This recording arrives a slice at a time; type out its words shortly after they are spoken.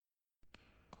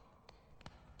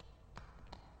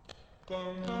Mr.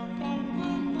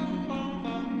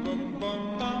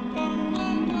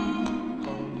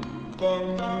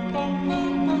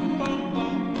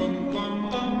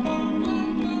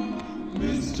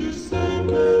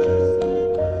 Sandman,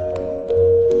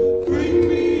 bring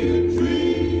me a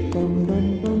dream.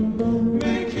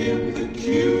 Make him the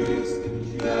cutest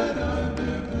that I've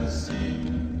ever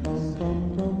seen.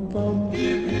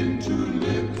 Give him two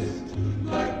lips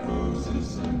like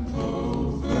roses and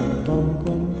clover.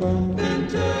 Then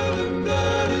tell him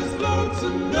that his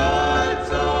lonesome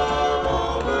nights are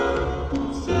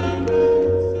over.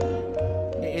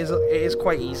 Sandman. It is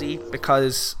quite easy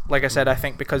because, like I said, I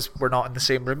think because we're not in the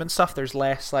same room and stuff, there's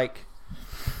less like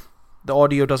the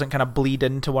audio doesn't kind of bleed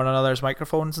into one another's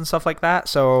microphones and stuff like that.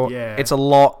 So Yeah. it's a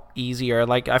lot easier.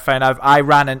 Like I found I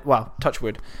ran in, well, touch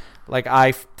wood, like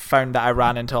I found that I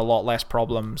ran into a lot less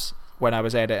problems when I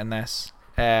was editing this.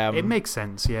 It makes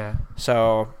sense, yeah.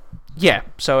 So yeah,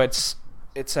 so it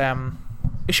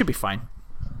should be fine.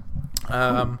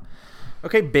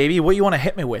 Okay, baby, what you want to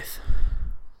hit me with?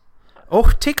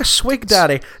 Oh, take a swig,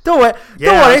 Daddy. Don't worry.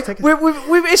 Yeah, Don't worry.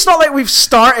 It's not like we've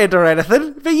started or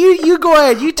anything. But you go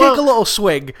ahead. You take a little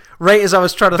swig. Right as I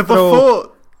was trying to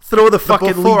throw the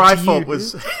fucking before lead I to thought you.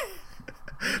 was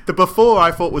the before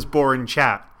I thought was boring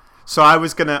chat. So I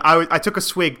took a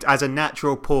swig as a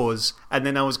natural pause, and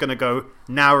then I was gonna go.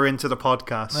 Now we're into the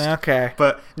podcast. Okay.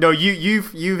 But no,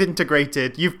 you've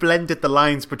integrated, you've blended the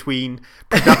lines between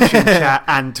production chat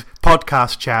and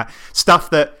podcast chat. Stuff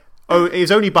that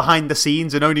is only behind the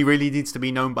scenes and only really needs to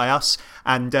be known by us,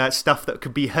 and stuff that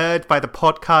could be heard by the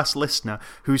podcast listener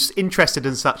who's interested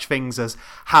in such things as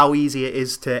how easy it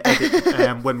is to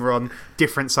edit when we're on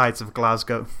different sides of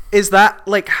Glasgow. Is that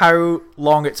like how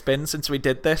long it's been since we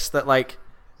did this? That like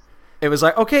it was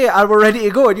like, okay, we're ready to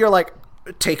go, and you're like,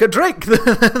 take a drink.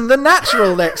 The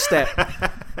natural next step.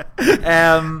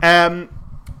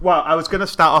 Well, I was going to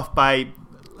start off by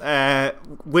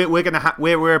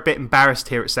we're a bit embarrassed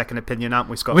here at Second Opinion, aren't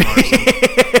we, Scott Morrison?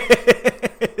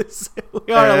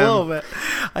 We are a little bit.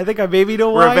 I think I maybe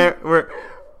know why. We're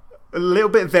a little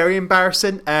bit very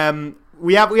embarrassing.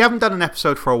 We haven't done an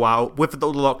episode for a while. With the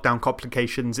lockdown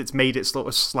complications, it's made it sort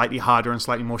of slightly harder and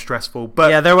slightly more stressful.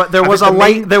 But yeah, there was a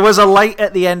light. There was a light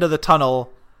at the end of the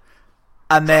tunnel,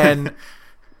 and then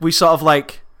we sort of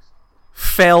like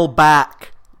fell back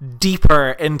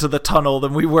deeper into the tunnel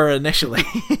than we were initially.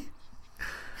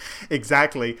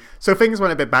 Exactly. So things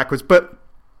went a bit backwards, but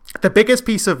the biggest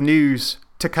piece of news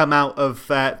to come out of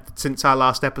since our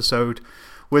last episode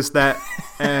was that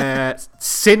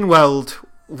Cineworld,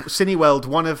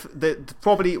 one of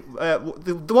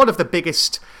the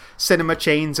biggest cinema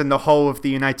chains in the whole of the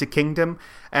United Kingdom,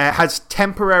 has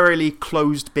temporarily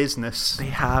closed business. They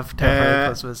have temporarily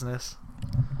closed business.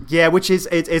 Yeah, which is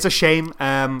a shame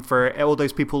for all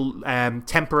those people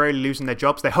temporarily losing their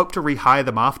jobs. They hope to rehire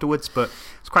them afterwards, but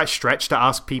it's quite a stretch to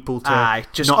ask people to not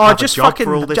have a job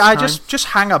for all this time. Just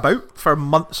hang about for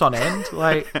months on end.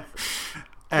 Like,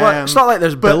 it's not like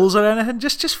there's bills or anything.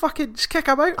 Just kick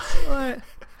about. Like.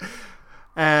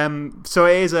 So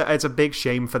it's a big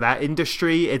shame for that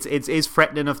industry. It is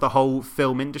threatening of the whole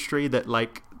film industry that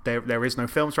like. There is no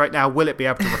films right now. Will it be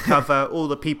able to recover? All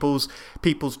the people's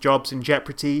jobs in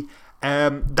jeopardy.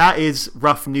 That is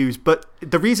rough news. But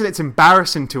the reason it's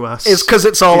embarrassing to us is because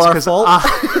it's all our fault.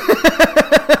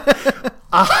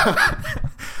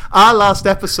 Our last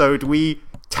episode, we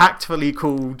tactfully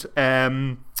called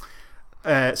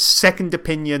Second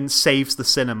Opinion Saves the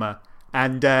Cinema.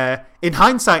 And in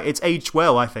hindsight, it's aged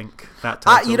well, I think, that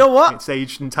title. You know what? It's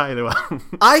aged entirely well.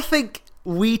 I think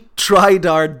we tried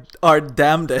our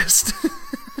damnedest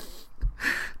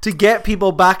to get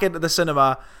people back into the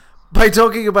cinema by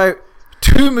talking about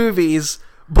two movies,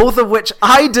 both of which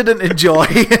I didn't enjoy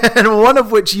and one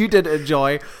of which you did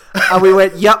enjoy, and we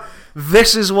went, yep,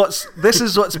 this is what's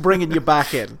bringing you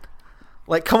back in.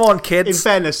 Like, come on, kids. In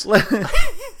fairness,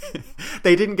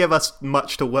 they didn't give us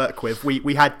much to work with.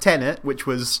 We had Tenet, which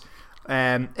was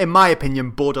in my opinion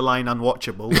borderline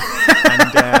unwatchable.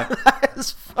 And that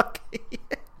is fucking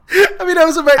I mean, I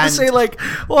was about to say like,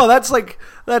 well, that's like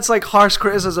harsh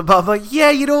criticism, but I'm like, yeah,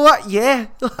 you know what? Yeah.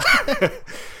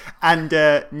 And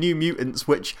New Mutants,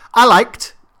 which I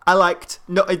liked.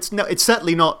 No, it's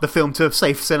certainly not the film to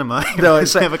safe cinema. No,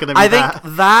 it's never going to be I that.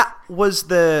 think that was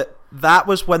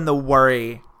when the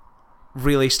worry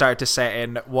really started to set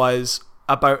in. Was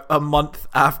about a month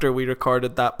after we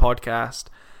recorded that podcast.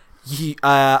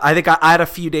 I think I had a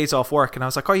few days off work, and I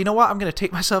was like, oh, you know what? I'm going to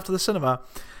take myself to the cinema.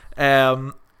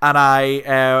 And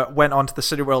I went onto the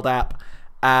Cineworld app,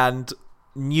 and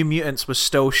New Mutants was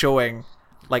still showing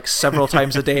like several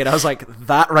times a day, and I was like,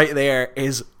 that right there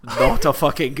is not a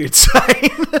fucking good sign.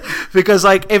 Because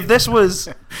like if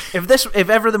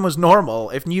everything was normal,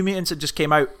 if New Mutants had just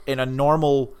came out in a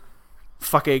normal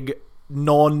fucking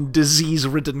non-disease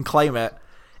ridden climate,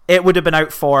 it would have been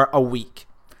out for a week.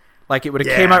 Like it would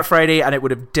have came out Friday and it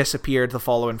would have disappeared the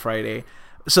following Friday.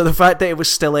 So the fact that it was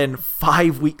still in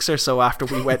 5 weeks or so after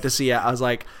we went to see it, I was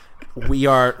like, we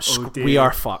are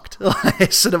fucked.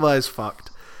 Cinema is fucked.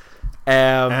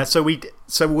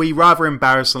 So we rather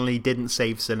embarrassingly didn't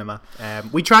save cinema.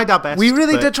 We tried our best. We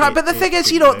really did try, but the thing is,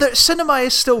 the cinema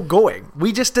is still going.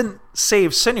 We just didn't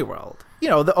save Cineworld.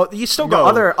 You still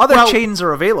got other chains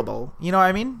are available. You know what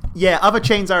I mean? Yeah, other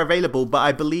chains are available, but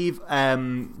I believe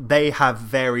they have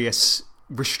various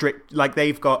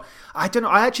they've got. I don't know.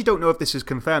 I actually don't know if this is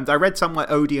confirmed. I read somewhere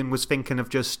Odeon was thinking of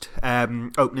just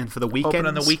opening for the weekends.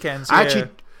 Opening the weekends. Yeah.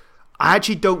 I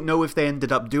actually don't know if they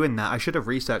ended up doing that. I should have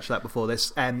researched that before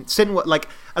this. Cineworld,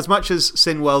 as much as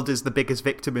Cineworld is the biggest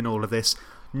victim in all of this,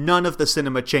 none of the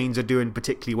cinema chains are doing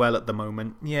particularly well at the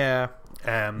moment. Yeah.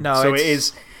 So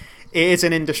it is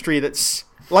an industry that's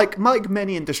like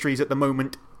many industries at the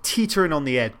moment, teetering on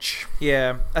the edge.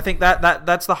 Yeah, I think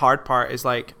that's the hard part. Is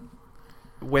like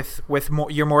with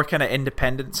your more kind of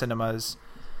independent cinemas,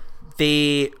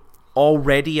 they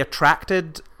already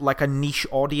attracted like a niche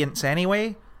audience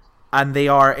anyway. And they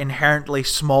are inherently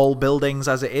small buildings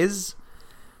as it is.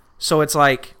 So it's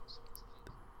like,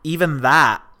 even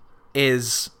that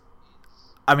is,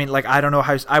 I mean, like, I don't know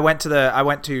how, I went to the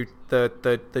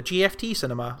GFT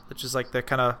cinema, which is like the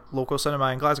kind of local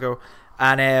cinema in Glasgow.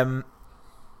 And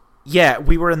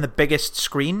we were in the biggest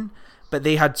screen, but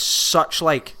they had such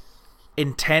like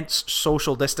intense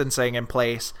social distancing in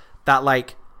place that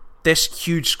like, this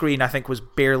huge screen, I think, was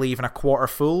barely even a quarter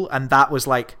full, and that was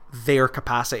like their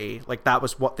capacity. Like that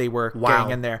was what they were getting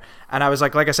in there. And I was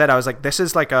like I said, I was like, this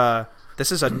is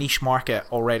a niche market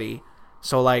already.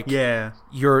 So like,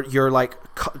 you're like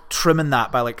trimming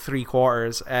that by like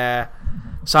 3/4.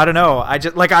 So I don't know. I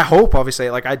just like, I hope, obviously,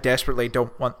 like I desperately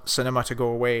don't want cinema to go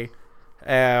away.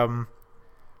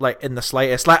 Like in the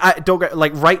slightest. Like I don't get,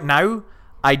 like right now,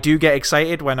 I do get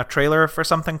excited when a trailer for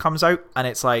something comes out and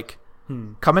it's like,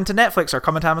 coming to Netflix or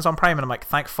coming to Amazon Prime, and I'm like,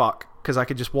 thank fuck, because I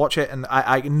could just watch it, and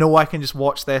I know I can just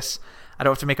watch this. I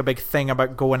don't have to make a big thing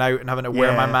about going out and having to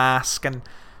wear my mask and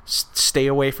stay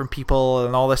away from people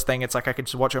and all this thing. It's like I could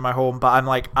just watch it at my home, but I'm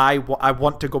like, I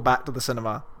want to go back to the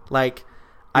cinema. Like,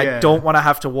 I don't want to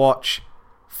have to watch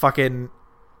fucking,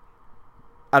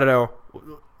 I don't know,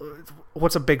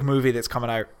 what's a big movie that's coming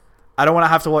out? I don't want to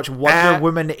have to watch Wonder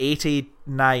Woman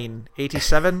 89,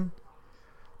 87?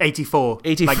 84.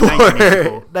 Like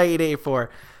 1984.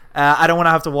 1984. I don't want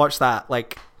to have to watch that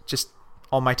like just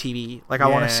on my TV. Like I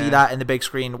want to see that in the big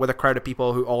screen with a crowd of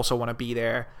people who also want to be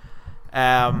there.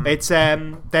 It's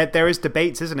there is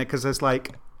debates, isn't it? Because there's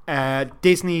like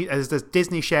Disney, as the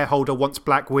Disney shareholder wants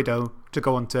Black Widow to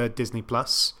go onto Disney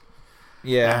Plus.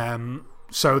 Yeah.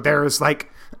 So there is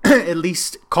like at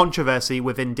least controversy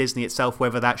within Disney itself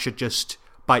whether that should just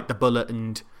bite the bullet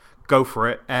and go for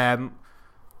it.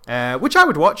 Which I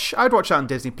would watch. I would watch that on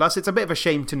Disney Plus. It's a bit of a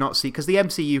shame to not see, because the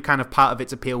MCU kind of part of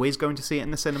its appeal is going to see it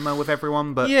in the cinema with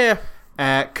everyone. But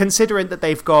considering that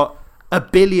they've got a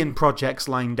billion projects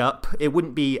lined up, it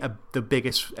wouldn't be the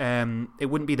biggest. It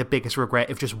wouldn't be the biggest regret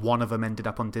if just one of them ended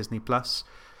up on Disney Plus.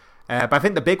 But I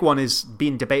think the big one is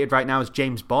being debated right now is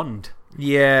James Bond.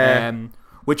 Yeah.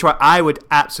 Which I would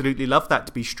absolutely love that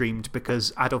to be streamed,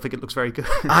 because I don't think it looks very good.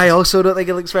 I also don't think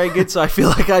it looks very good, so I feel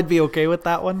like I'd be okay with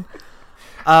that one.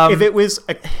 If it was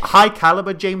a high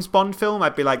caliber James Bond film,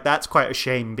 I'd be like, that's quite a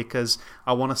shame, because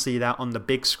I want to see that on the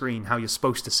big screen, how you're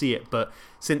supposed to see it. But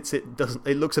since it doesn't,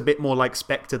 it looks a bit more like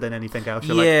Spectre than anything else.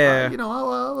 You're like,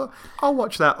 I'll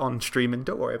watch that on streaming.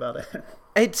 Don't worry about it.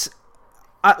 It's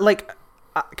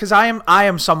because I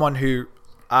am someone who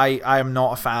I am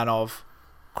not a fan of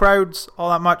crowds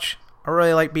all that much. I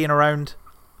really like being around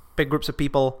big groups of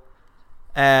people.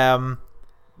 But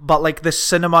like the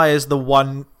cinema is the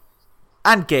one.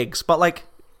 And gigs, but like,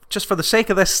 just for the sake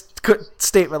of this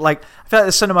statement, like, I feel like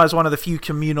the cinema is one of the few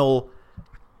communal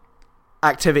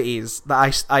activities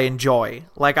that I enjoy.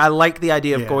 Like, I like the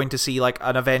idea of going to see like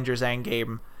an Avengers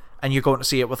Endgame, and you're going to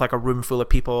see it with like a room full of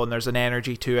people, and there's an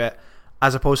energy to it,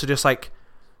 as opposed to just like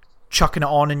chucking it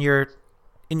on in your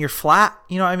flat.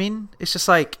 You know what I mean? It's just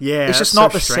like, it's just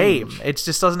not the same. It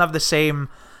just doesn't have the same.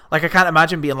 Like, I can't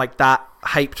imagine being like that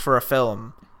hyped for a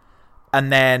film,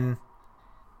 and then,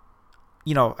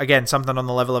 you know, again, something on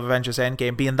the level of Avengers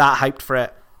Endgame, being that hyped for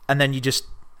it, and then you just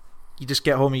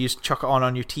get home and you just chuck it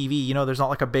on your TV. You know, there's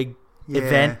not like a big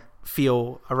event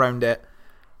feel around it.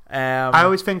 I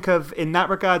always think of, in that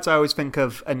regards, I always think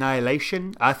of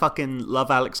Annihilation. I fucking love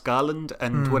Alex Garland,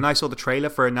 and when I saw the trailer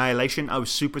for Annihilation, I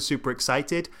was super, super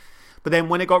excited. But then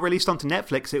when it got released onto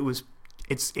Netflix,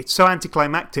 it's so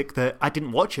anticlimactic that I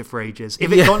didn't watch it for ages.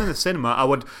 If it had gone in the cinema, I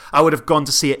would have gone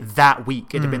to see it that week.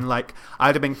 It'd have been like,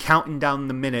 I'd have been counting down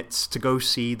the minutes to go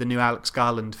see the new Alex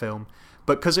Garland film.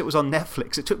 But because it was on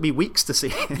Netflix, it took me weeks to see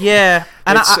it. Yeah.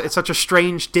 And it's such a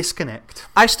strange disconnect.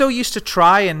 I still used to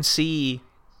try and see,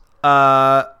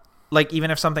 like,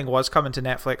 even if something was coming to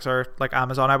Netflix or like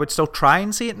Amazon, I would still try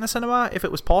and see it in the cinema if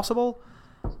it was possible.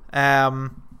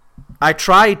 I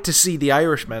tried to see The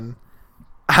Irishman,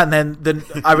 and then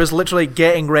I was literally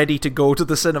getting ready to go to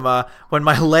the cinema when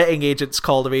my letting agents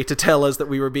called me to tell us that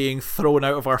we were being thrown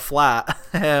out of our flat.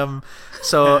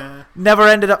 So never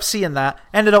ended up seeing that.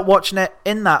 Ended up watching it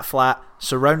in that flat,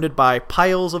 surrounded by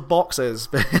piles of boxes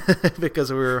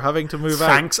because we were having to move out.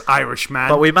 Thanks, Irishman.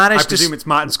 But we managed I presume it's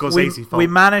Martin Scorsese's fault. We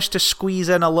managed to squeeze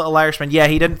in a little Irishman. Yeah,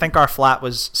 he didn't think our flat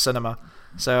was cinema.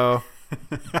 So...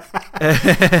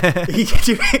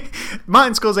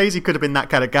 Martin Scorsese could have been that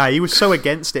kind of guy. He was so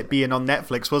against it being on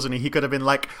Netflix, wasn't he? He could have been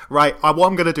like, right, what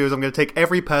I'm going to do is I'm going to take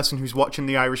every person who's watching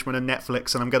The Irishman on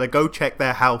Netflix and I'm going to go check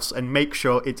their house and make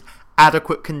sure it's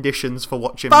adequate conditions for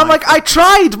watching. But I'm like, I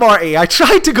tried, Marty. I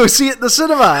tried to go see it in the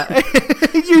cinema.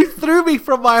 You threw me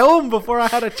from my home before I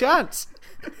had a chance.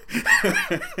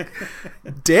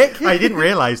 Dick. I didn't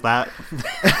realise that.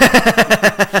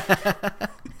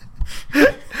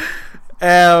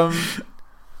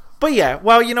 But yeah,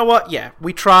 well, you know what? Yeah,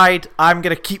 we tried. I'm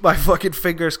gonna keep my fucking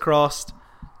fingers crossed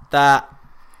that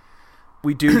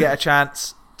we do get a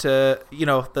chance to, you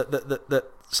know, that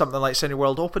something like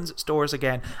Cineworld opens its doors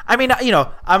again. I mean, you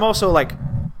know, I'm also like,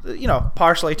 you know,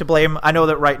 partially to blame. I know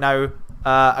that right now,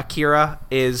 Akira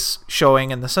is showing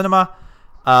in the cinema,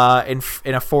 in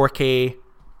a 4K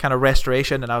kind of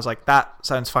restoration, and I was like, that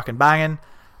sounds fucking banging.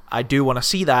 I do want to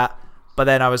see that, but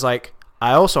then I was like,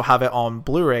 I also have it on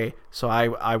Blu-ray, so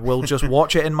I will just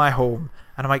watch it in my home.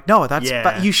 And I'm like, no,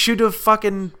 but you should have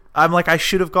fucking... I'm like, I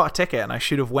should have got a ticket and I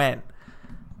should have went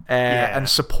and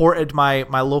supported my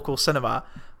local cinema.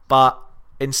 But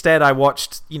instead I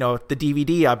watched, you know, the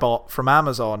DVD I bought from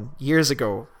Amazon years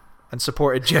ago and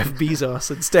supported Jeff Bezos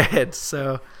instead.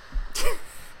 So he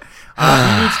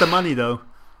needs the money, though.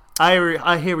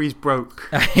 I hear he's broke.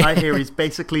 I hear he's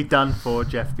basically done for,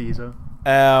 Jeff Bezos.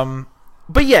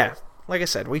 But yeah, like I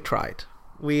said, we tried.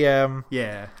 And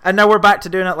now we're back to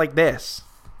doing it like this,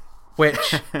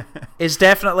 which is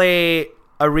definitely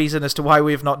a reason as to why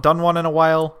we've not done one in a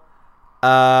while.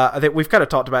 I think we've kind of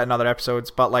talked about it in other episodes,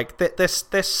 but like this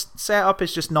setup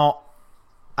is just not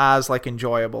as like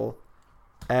enjoyable.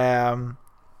 I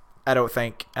don't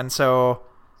think, and so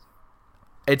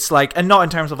it's like, and not in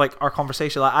terms of like our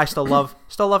conversation. Like I still love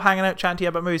hanging out, chatting to you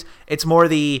about movies. It's more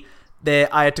the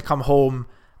I had to come home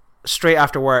straight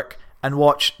after work and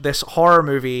watch this horror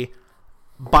movie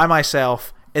by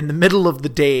myself in the middle of the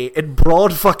day in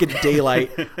broad fucking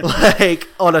daylight, like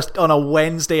on a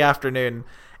Wednesday afternoon.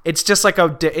 It's just like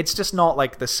it's just not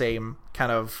like the same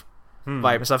kind of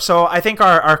vibe and stuff. So I think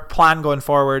our plan going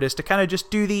forward is to kind of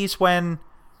just do these when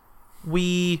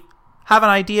we have an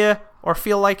idea or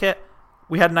feel like it.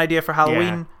 We had an idea for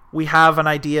Halloween. Yeah. We have an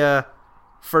idea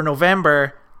for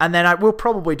November. And then we'll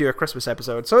probably do a Christmas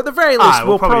episode. So at the very least,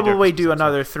 we'll probably do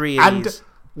another 3 of these. And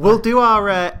we'll do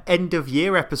our end of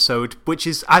year episode, which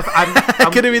is I'm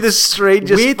going to be the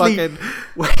strangest weirdly, fucking...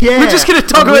 Yeah, we're just going to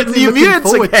talk about New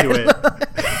Mutants again.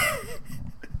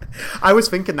 I was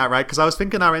thinking that, right? Because I was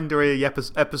thinking our end of year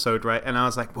episode, right? And I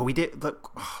was like, well, we did...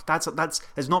 Look, that's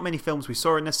there's not many films we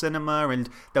saw in the cinema, and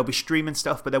there'll be streaming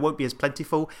stuff, but there won't be as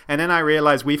plentiful. And then I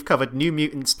realised we've covered New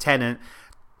Mutants, Tenet,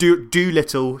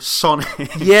 Doolittle, Sonic.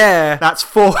 Yeah. That's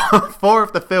four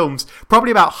of the films.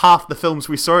 Probably about half the films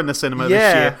we saw in the cinema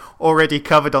this year already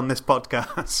covered on this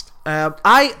podcast.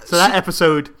 So that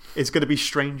episode is going to be a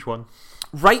strange one.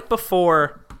 Right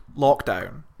before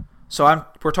lockdown, so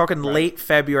we're talking late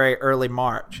February, early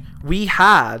March, we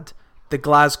had the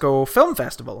Glasgow Film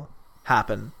Festival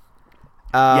happen.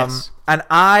 Yes. And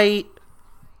I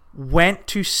went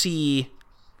to see,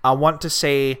 I want to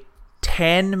say,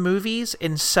 10 movies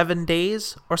in 7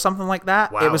 days or something like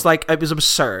that. Wow. It was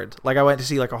absurd. Like I went to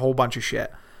see like a whole bunch of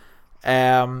shit.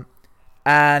 And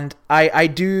I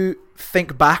do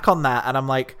think back on that and I'm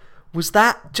like, was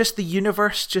that just the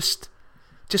universe just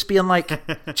being like,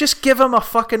 just give him a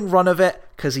fucking run of it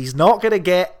because he's not going to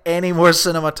get any more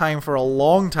cinema time for a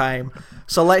long time.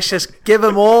 So let's just give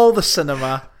him all the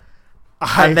cinema.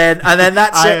 And then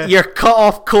that's it. You're cut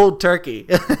off cold turkey.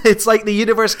 It's like the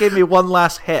universe gave me one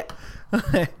last hit.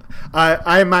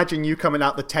 I imagine you coming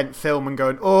out the 10th film and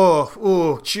going, oh,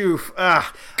 choof, God,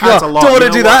 that's a lot. don't want to You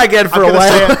know do what? that again for a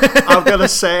while. I'm going to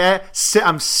say it.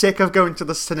 I'm sick of going to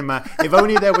the cinema. If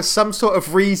only there was some sort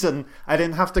of reason I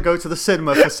didn't have to go to the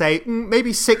cinema for, say,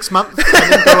 maybe 6 months,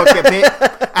 and then go a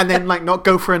bit, and then like not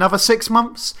go for another 6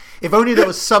 months. If only there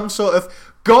was some sort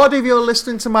of, God, if you're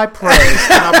listening to my prayers,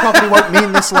 and I probably won't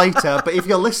mean this later, but if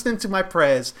you're listening to my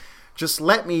prayers, just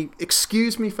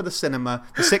excuse me for the cinema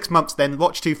for 6 months, then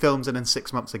watch 2 films, and then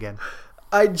 6 months again.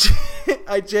 I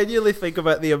genuinely think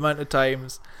about the amount of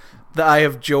times that I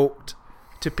have joked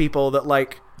to people that,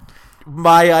 like,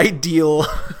 my ideal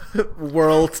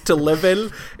world to live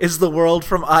in is the world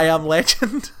from I Am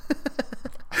Legend.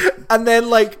 And then,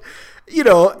 like, you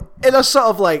know, in a sort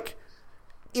of, like,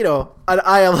 you know, an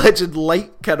I Am Legend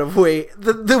light kind of way,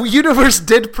 the universe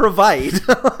did provide.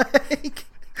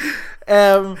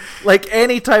 Like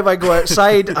anytime I go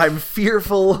outside, I'm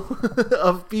fearful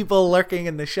of people lurking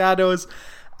in the shadows,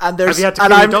 and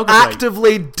I'm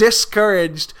actively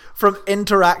discouraged from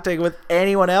interacting with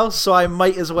anyone else. So I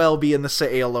might as well be in the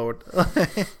city alone.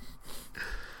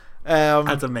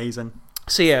 That's amazing.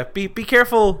 So yeah, be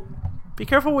careful. Be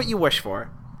careful what you wish for.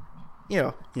 You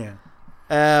know. Yeah.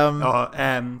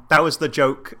 That was the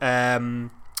joke.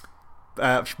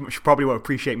 She probably won't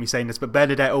appreciate me saying this, but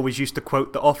Bernadette always used to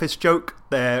quote the Office joke.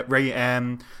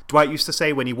 Dwight used to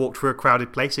say when he walked through a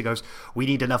crowded place, he goes, "We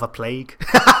need another plague."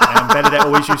 Bernadette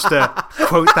always used to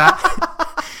quote that.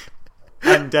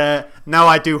 And now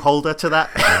I do hold her to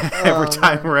that every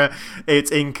time where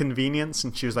it's inconvenience,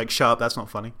 and she was like, "Shut up, that's not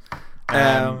funny,"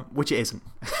 which it isn't.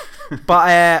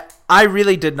 But I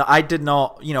really did not. I did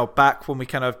not. You know, back when we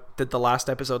kind of did the last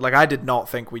episode, like I did not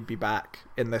think we'd be back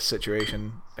in this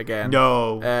situation again.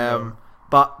 No.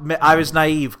 But I was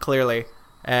naive, clearly.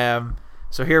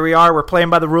 So here we are. We're playing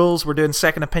by the rules. We're doing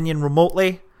Second Opinion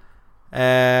remotely,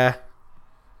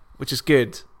 which is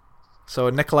good. So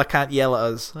Nicola can't yell at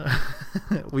us.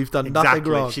 We've done nothing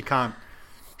wrong. She can't.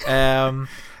 The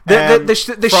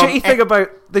shitty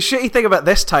thing about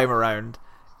this time around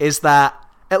is that,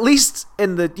 at least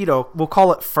in the, you know, we'll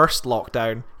call it first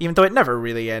lockdown, even though it never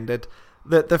really ended,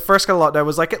 the first kind of lockdown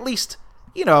was like, at least,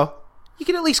 you know, you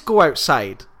can at least go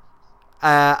outside.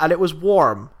 And it was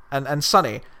warm and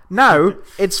sunny. Now,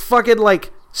 it's fucking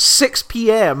like 6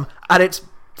 p.m. and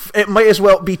it might as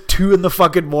well be 2 in the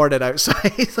fucking morning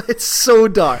outside. It's so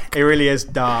dark. It really is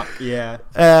dark, yeah.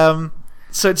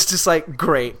 So it's just like,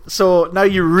 great. So now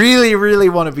you really, really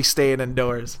want to be staying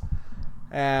indoors.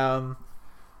 I'm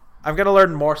going to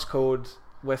learn Morse code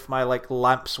with my like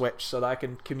lamp switch so that I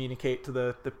can communicate to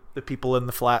the people in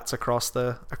the flats across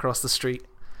the street.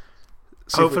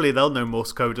 So hopefully they'll know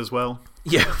Morse code as well.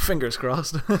 Yeah, fingers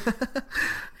crossed.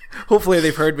 Hopefully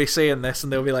they've heard me saying this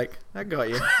and they'll be like, I got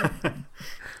you.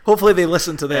 Hopefully they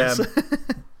listen to this.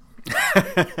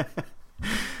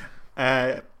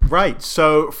 Right,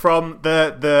 so from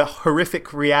the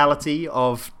horrific reality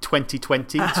of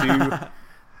 2020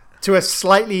 to a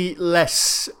slightly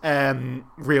less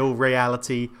real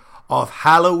reality of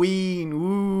Halloween.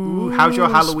 Ooh, how's your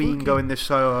Halloween spooky. going this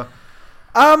show?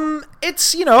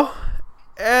 It's,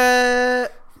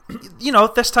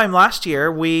 this time last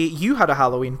year you had a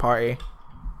Halloween party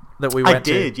that we went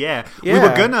to. I did, yeah. Yeah.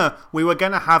 We were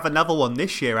gonna have another one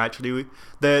this year. Actually,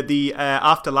 the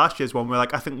after last year's one, we're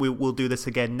like, I think we'll do this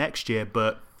again next year,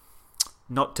 but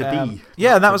not to be.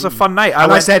 Yeah, and that was a fun night.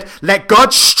 I said, let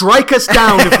God strike us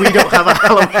down if we don't have a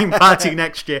Halloween party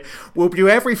next year. We'll do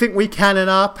everything we can in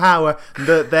our power.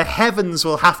 The heavens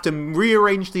will have to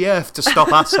rearrange the earth to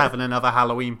stop us having another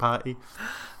Halloween party.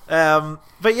 But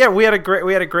yeah, we had a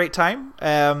great time.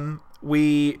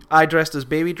 I dressed as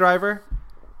Baby Driver.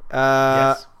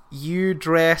 Yes. You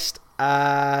dressed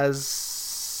as...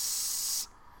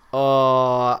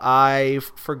 Oh, I've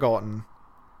forgotten.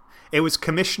 It was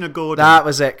Commissioner Gordon. That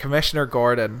was it, Commissioner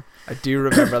Gordon. I do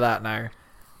remember that now.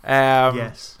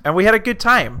 Yes. And we had a good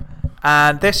time.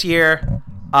 And this year,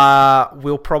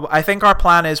 I think our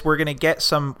plan is we're gonna get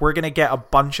a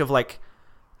bunch of like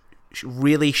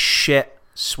really shit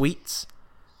sweets,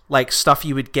 like stuff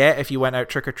you would get if you went out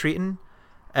trick or treating.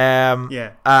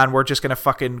 Yeah. And we're just gonna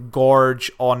fucking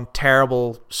gorge on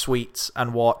terrible sweets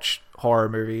and watch horror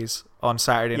movies on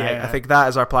Saturday night. Yeah. I think that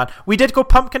is our plan. We did go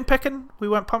pumpkin picking. We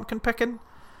went pumpkin picking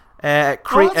at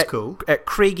cool. At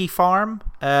Craigie Farm,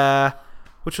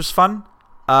 which was fun.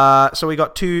 So we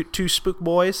got two spook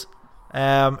boys, who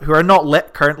are not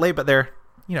lit currently, but they're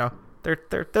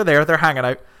there. They're hanging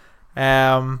out.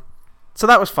 So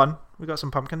that was fun. We got some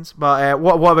pumpkins. But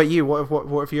what about you?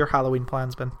 What have your Halloween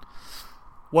plans been?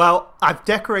 Well, I've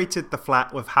decorated the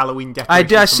flat with Halloween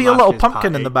decorations. I see a little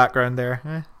pumpkin in the background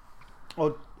there.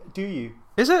 Well, Do you?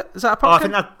 Is it? Is that a Oh, I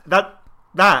pumpkin? think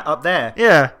that up there.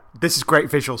 Yeah. This is great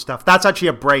visual stuff. That's actually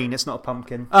a brain. It's not a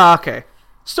pumpkin. Ah, okay.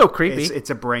 Still creepy. It's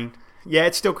a brain. Yeah,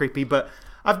 it's still creepy, but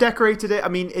I've decorated it. I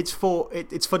mean, it's for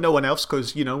no one else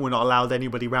because we're not allowed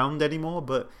anybody round anymore.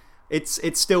 But it's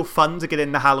still fun to get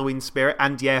in the Halloween spirit.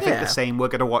 And I think the same. We're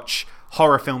gonna watch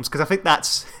horror films because I think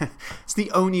that's it's the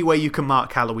only way you can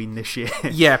mark Halloween this year.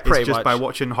 Yeah, pretty it's just much. by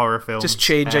watching horror films. Just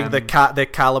changing the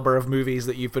caliber of movies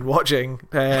that you've been watching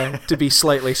to be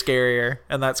slightly scarier,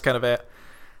 and that's kind of it.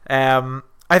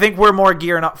 I think we're more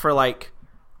gearing up for like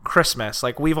Christmas.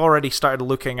 Like we've already started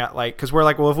looking at because we're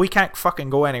like, well, if we can't fucking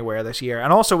go anywhere this year,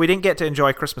 and also we didn't get to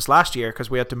enjoy Christmas last year because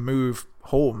we had to move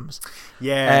homes.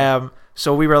 Yeah.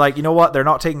 So we were like, you know what? They're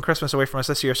not taking Christmas away from us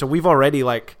this year. So we've already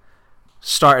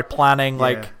started planning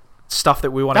stuff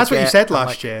that we want to get. That's what you said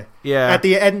last year. Yeah. At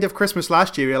the end of Christmas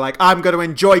last year, you're like, I'm going to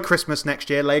enjoy Christmas next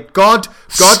year. Like, God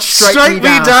strike me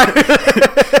down.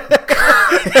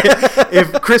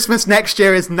 If Christmas next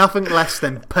year is nothing less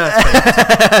than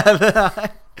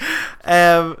perfect.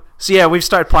 So yeah, we've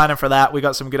started planning for that. We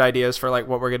got some good ideas for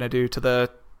what we're gonna do to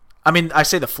the. I mean, I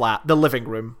say the living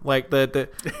room, the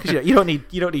because you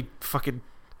don't need fucking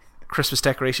Christmas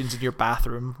decorations in your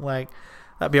bathroom.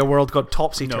 That'd be a world gone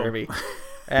topsy turvy.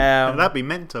 No. That'd be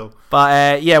mental.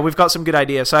 But yeah, we've got some good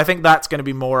ideas. So I think that's going to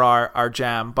be more our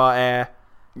jam. But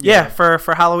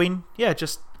for Halloween,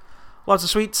 just lots of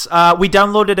sweets. We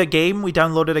downloaded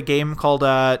a game called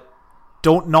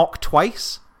Don't Knock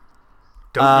Twice.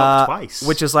 Don't Knock Twice,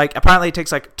 which is apparently it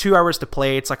takes 2 hours to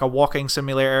play. It's like a walking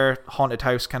simulator, haunted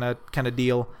house kind of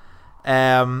deal.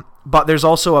 But there's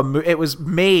also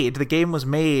the game was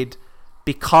made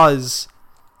because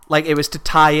it was to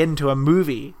tie into a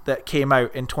movie that came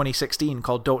out in 2016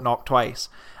 called Don't Knock Twice,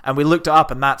 and we looked it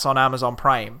up, and that's on Amazon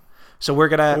Prime. So we're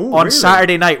gonna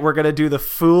Saturday night we're gonna do the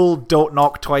full Don't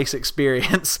Knock Twice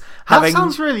experience. That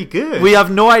sounds really good. We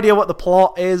have no idea what the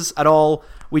plot is at all.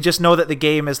 We just know that the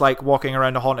game is walking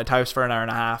around a haunted house for an hour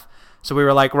and a half. So we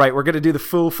were like, right, we're gonna do the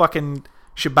full fucking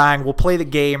shebang. We'll play the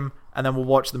game and then we'll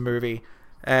watch the movie.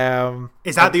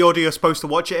 Is that the order you're supposed to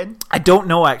watch it in? I don't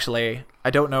know, actually. I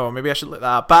don't know. Maybe I should look that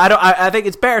up. But I think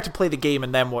it's better to play the game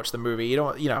and then watch the movie.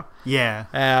 Yeah.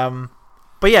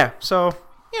 But yeah, so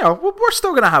we're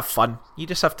still gonna have fun. You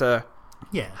just have to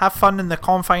have fun in the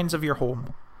confines of your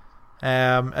home,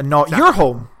 and not your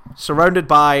home, surrounded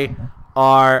by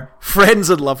our friends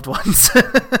and loved ones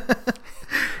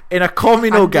in a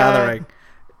communal gathering.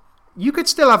 You could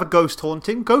still have a ghost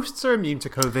haunting. Ghosts are immune to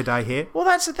COVID, I hear. Well,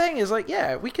 that's the thing. Is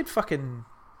we could fucking,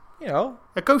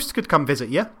 a ghost could come visit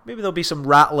you. Maybe there'll be some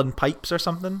rattling pipes or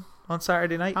something on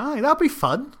Saturday night. Aye, that'd be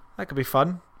fun. That could be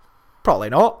fun. Probably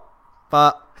not,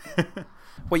 but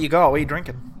what you got? What are you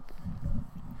drinking?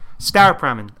 Star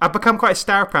Pramin. I've become quite a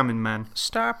Star Pramin man.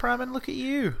 Star Pramin, look at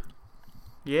you.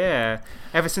 Yeah.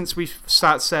 Ever since we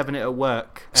started serving it at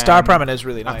work. Star Pramin is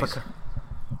really nice.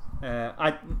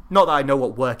 Not that I know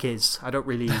what work is. I don't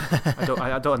really.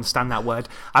 I don't understand that word.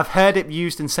 I've heard it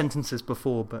used in sentences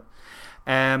before, but.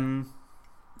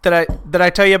 Did I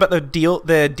tell you about the deal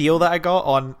that I got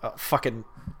on fucking.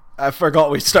 I forgot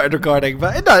we started recording,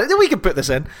 but no, we can put this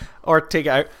in or take it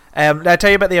out. Did I tell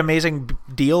you about the amazing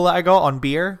deal that I got on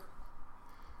beer?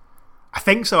 I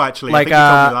think so, actually. I think you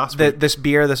told me last week. This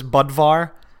beer, this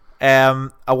Budvar,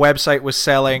 a website was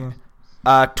selling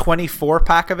a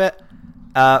 24-pack of it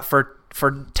for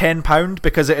 £10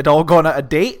 because it had all gone out of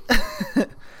date.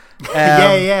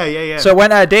 Yeah. So it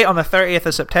went out of date on the 30th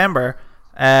of September.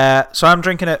 So I'm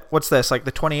drinking it, what's this, the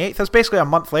 28th? That's basically a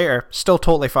month later. Still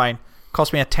totally fine.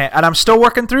 Cost me a 10, and I'm still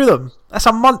working through them. That's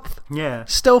a month. Yeah.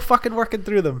 Still fucking working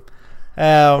through them.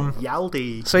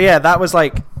 Yaldi. So yeah, that was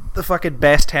the fucking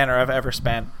best tenner I've ever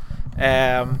spent.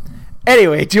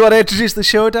 Anyway, do you want to introduce the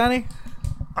show, Danny?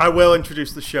 I will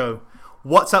introduce the show.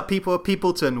 What's up, people of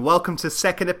Peopleton? Welcome to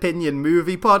Second Opinion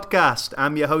Movie Podcast.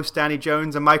 I'm your host, Danny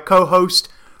Jones, and my co-host,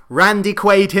 Randy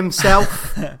Quaid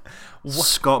himself,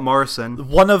 Scott Morrison.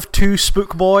 One of two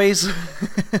spook boys.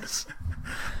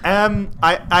 I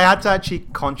had to actually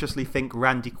consciously think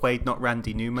Randy Quaid, not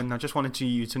Randy Newman. I just wanted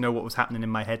you to know what was happening in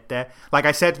my head there.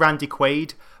 I said Randy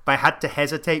Quaid, but I had to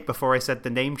hesitate before I said the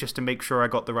name just to make sure I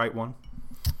got the right one.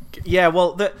 Yeah,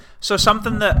 well, so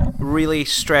something that really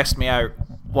stressed me out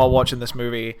while watching this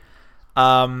movie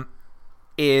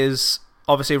is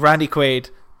obviously Randy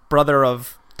Quaid, brother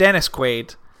of Dennis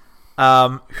Quaid,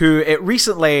 who it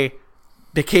recently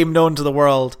became known to the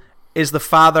world is the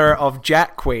father of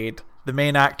Jack Quaid, the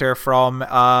main actor from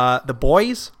The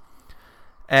Boys,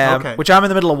 which I'm in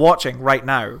the middle of watching right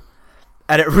now.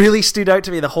 And it really stood out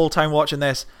to me the whole time watching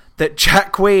this that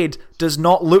Jack Quaid does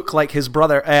not look like his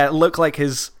brother, look like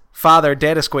his father,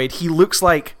 Dennis Quaid, he looks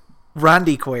like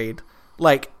Randy Quaid.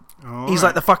 Like, he's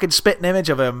like the fucking spitting image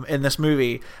of him in this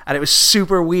movie, and it was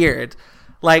super weird.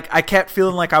 Like, I kept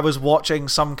feeling like I was watching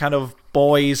some kind of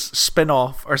Boys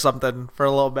spin-off or something for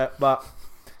a little bit, but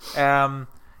yeah,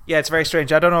 it's very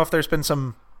strange. I don't know if there's been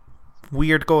some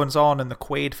weird goings on in the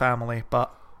Quaid family,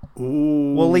 but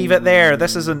we'll leave it there.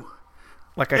 This isn't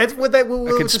like a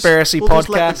conspiracy podcast. Just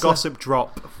let the gossip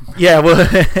drop. Yeah, we'll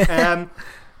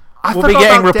be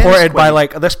getting reported by,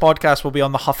 like, this podcast will be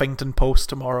on the Huffington Post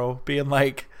tomorrow, being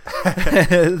like,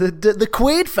 the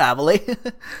Quaid family,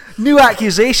 new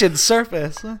accusations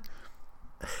surface.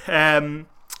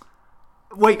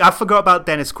 Wait, I forgot about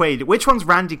Dennis Quaid. Which one's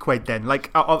Randy Quaid then? Like,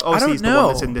 obviously he's the one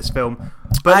that's in this film.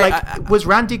 But was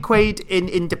Randy Quaid in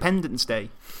Independence Day?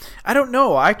 I don't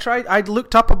know. I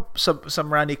looked up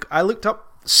some Randy. I looked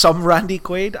up some Randy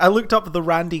Quaid. I looked up the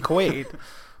Randy Quaid.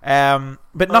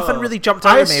 But nothing really jumped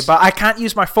out at me. But I can't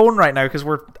use my phone right now because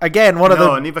we're, again, one of the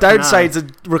downsides of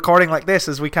recording like this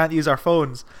is we can't use our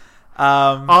phones.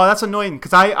 That's annoying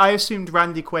because I assumed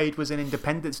Randy Quaid was in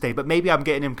Independence Day, but maybe I'm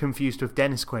getting him confused with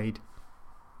Dennis Quaid.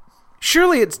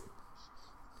 Surely it's...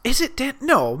 Is it...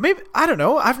 No, maybe... I don't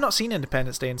know. I've not seen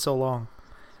Independence Day in so long.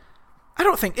 I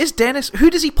don't think... Is Dennis... Who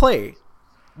does he play?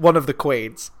 One of the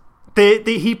Quaids.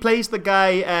 He plays the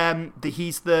guy...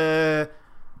 he's the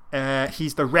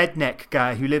redneck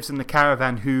guy who lives in the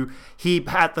caravan who he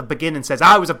at the beginning says,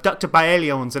 I was abducted by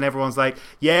aliens, and everyone's like,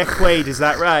 yeah, Quaid, is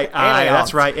that right? Aye,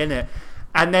 that's right, innit?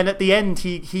 And then at the end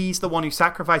he's the one who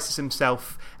sacrifices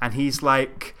himself, and he's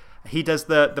like, he does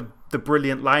the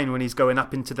brilliant line when he's going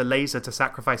up into the laser to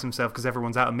sacrifice himself because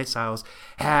everyone's out of missiles.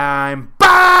 I'm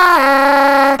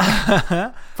back.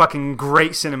 Fucking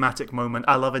great cinematic moment.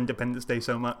 I love Independence Day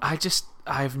so much.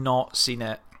 I've not seen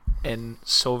it in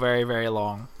so very, very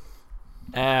long.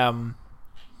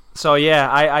 So yeah,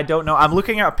 I don't know. I'm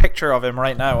looking at a picture of him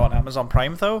right now on Amazon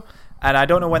Prime though, and I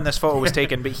don't know when this photo was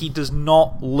taken, but he does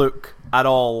not look at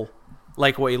all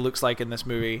like what he looks like in this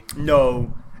movie.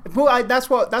 No. Well, that's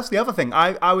the other thing.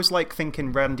 I was like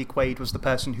thinking Randy Quaid was the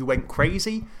person who went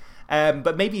crazy,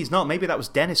 but maybe he's not. Maybe that was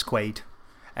Dennis Quaid.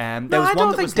 I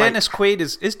don't think Dennis Quaid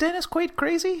is Dennis Quaid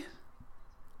crazy?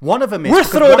 One of them is. We're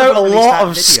throwing out a lot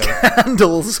of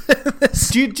scandals.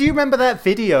 Do you remember that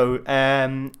video?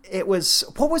 It was,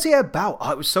 what was it about? Oh,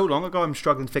 it was so long ago. I'm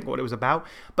struggling to think what it was about.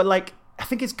 But like, I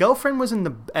think his girlfriend was in the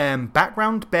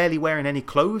background, barely wearing any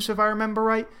clothes, if I remember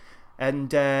right.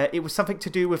 And it was something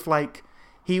to do with like,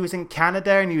 he was in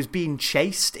Canada and he was being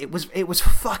chased. It was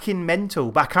fucking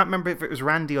mental. But I can't remember if it was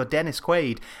Randy or Dennis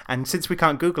Quaid. And since we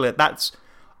can't Google it, that's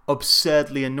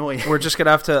absurdly annoying. We're just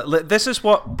gonna have to. This is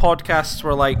what podcasts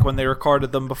were like when they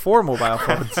recorded them before mobile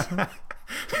phones.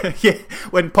 Yeah,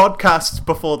 when podcasts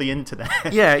before the internet.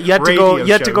 Yeah, you had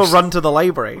to go run to the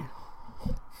library.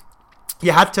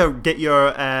 You had to get your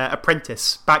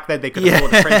apprentice. Back then, they could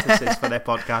afford apprentices for their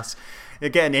podcasts. You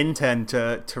get an intern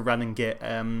to run and get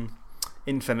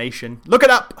information. Look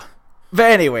it up.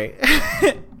 But anyway,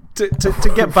 to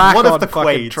get back on the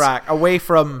fucking track, away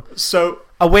from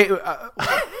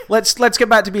let's get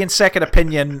back to being second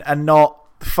opinion and not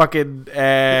fucking.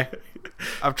 I'm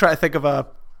trying to think of a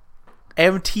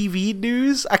MTV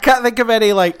news. I can't think of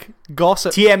any like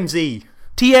gossip. TMZ.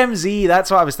 That's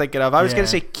what I was thinking of. I was going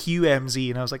to say QMZ,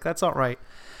 and I was like, that's not right.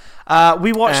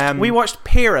 We watched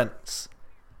Parents.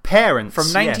 From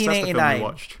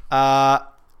 1989.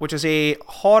 Which is a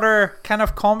horror kind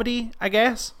of comedy, I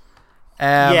guess.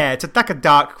 It's like a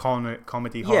dark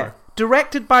comedy horror. Yeah,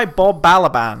 directed by Bob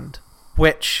Balaban,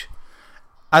 which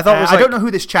I thought was. I don't know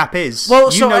who this chap is.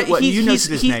 Well, you know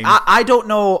his name. I don't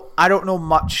know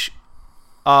much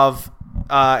of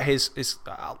his.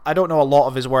 I don't know a lot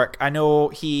of his work. I know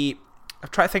I'm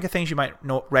trying to think of things you might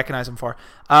recognize him for.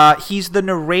 He's the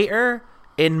narrator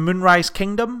in Moonrise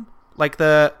Kingdom, like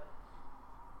the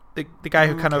guy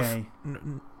who kind of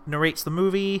narrates the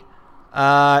movie.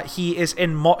 He is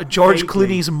in George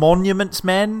Clooney's Monuments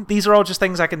Men. These are all just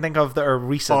things I can think of that are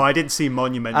recent. I didn't see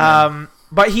Monument Men.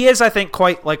 But he is, I think,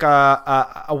 quite like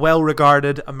a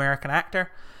well-regarded American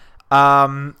actor.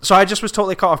 So I just was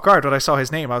totally caught off guard when I saw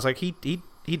his name. I was like, he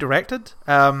directed?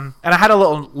 And I had a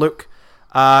little look.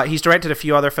 He's directed a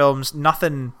few other films.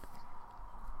 Nothing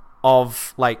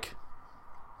that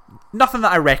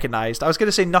I recognized. I was going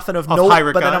to say nothing of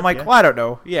note, but then I'm like, well, I don't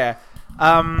know. Yeah.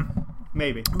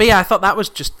 Maybe. But yeah, I thought that was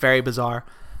just very bizarre.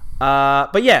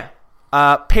 But yeah,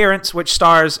 Parents, which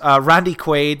stars Randy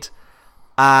Quaid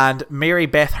and Mary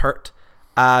Beth Hurt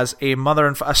as a mother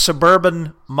and a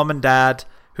suburban mum and dad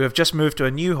who have just moved to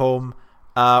a new home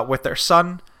with their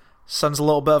son. Son's a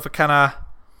little bit of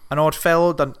an odd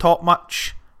fellow, doesn't talk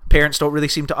much. Parents don't really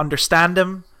seem to understand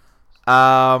him.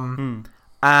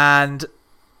 And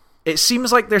it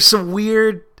seems like there's some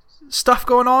weird stuff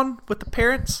going on with the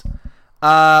parents,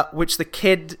 which the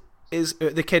kid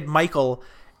Michael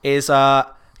is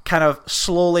kind of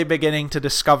slowly beginning to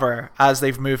discover as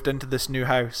they've moved into this new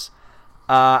house,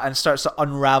 and starts to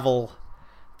unravel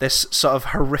this sort of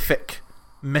horrific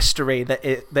mystery that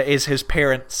is his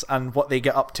parents and what they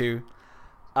get up to.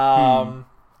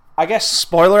 I guess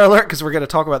spoiler alert, because we're going to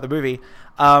talk about the movie.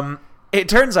 It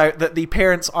turns out that the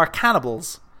parents are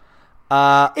cannibals.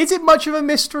 Is it much of a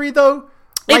mystery though?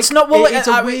 It's not. Well, it's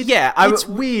a weird. Yeah, it's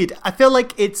weird. I feel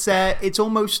like it's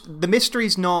almost the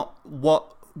mystery's not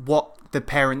what the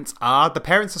parents are. The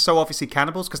parents are so obviously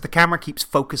cannibals because the camera keeps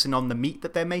focusing on the meat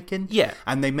that they're making. Yeah,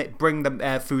 and they bring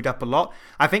the food up a lot.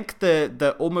 I think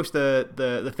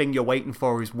the thing you're waiting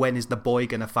for is when is the boy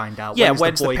gonna find out? Yeah,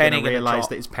 when's the boy gonna realize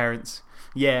that his parents?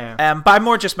 Yeah. But I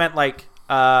more just meant like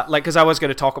because I was going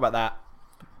to talk about that,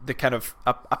 the kind of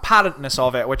apparentness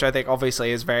of it, which I think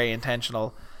obviously is very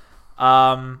intentional.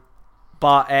 Yeah,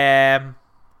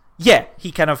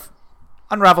 he kind of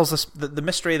unravels the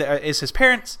mystery that is his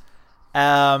parents,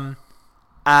 and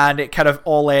it kind of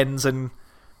all ends in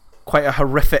quite a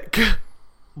horrific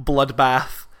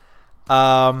bloodbath.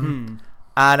 And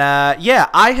yeah,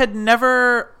 I had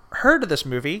never heard of this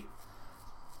movie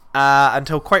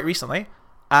until quite recently,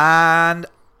 and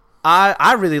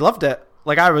I really loved it.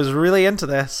 Like, I was really into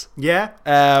this. Yeah,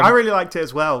 I really liked it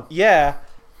as well. Yeah,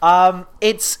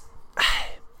 it's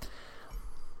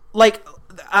like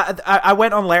I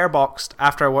went on Letterboxd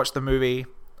after I watched the movie,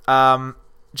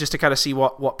 just to kind of see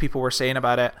what people were saying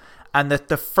about it, and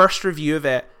the first review of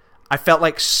it, I felt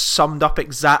like summed up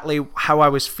exactly how I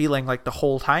was feeling like the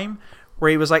whole time.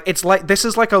 Where he was like, "It's like this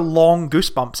is like a long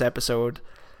Goosebumps episode,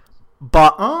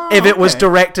 but if it was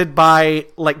directed by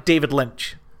like David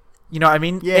Lynch." You know what I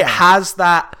mean? Yeah. It has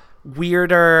that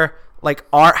weirder, like,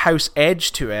 art house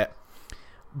edge to it,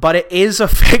 but it is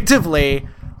effectively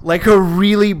like a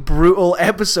really brutal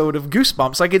episode of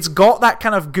Goosebumps. Like, it's got that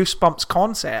kind of Goosebumps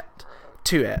concept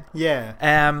to it. Yeah.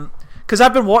 Because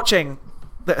I've been watching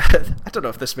I don't know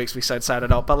if this makes me sound sad or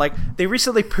not, but like they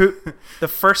recently put the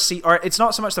first season, or it's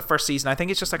not so much the first season, I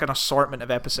think it's just like an assortment of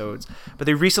episodes, but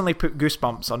they recently put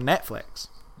Goosebumps on Netflix.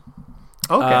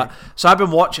 Okay. So I've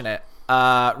been watching it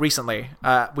recently.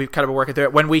 We've kind of been working through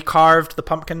it. When we carved the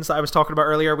pumpkins that I was talking about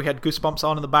earlier, we had Goosebumps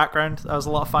on in the background. That was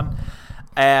a lot of fun.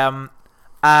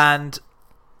 And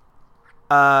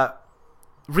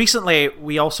recently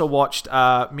we also watched,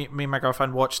 me and my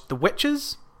girlfriend watched The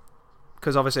Witches,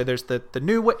 because obviously there's the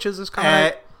new Witches is coming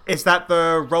out. Is that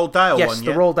the Roald Dahl one? Yes,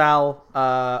 the Roald Dahl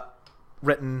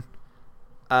written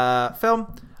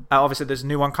film. Obviously there's a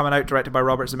new one coming out directed by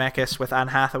Robert Zemeckis with Anne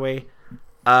Hathaway.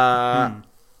 And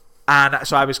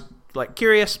so I was like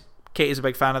curious. Katie's a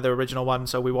big fan of the original one,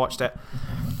 so we watched it.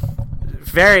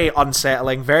 Very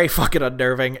unsettling, very fucking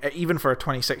unnerving, even for a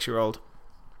 26-year-old.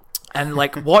 And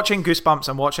like watching Goosebumps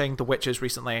and watching The Witches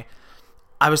recently,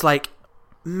 I was like,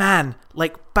 man,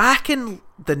 like back in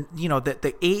the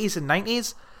 80s and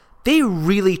 90s, they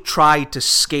really tried to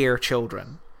scare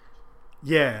children.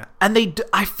 Yeah. And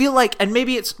I feel like, and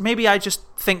maybe I just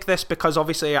think this because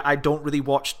obviously I don't really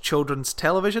watch children's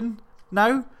television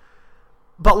now,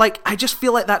 but like I just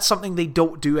feel like that's something they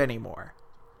don't do anymore.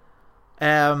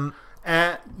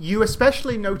 You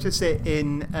especially notice it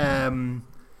in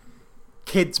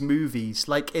kids' movies,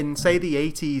 like in say the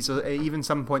 80s or even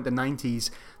some point the 90s.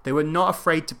 They were not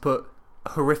afraid to put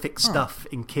horrific stuff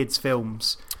in kids'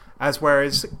 films,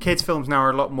 whereas kids' films now are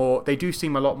a lot more. They do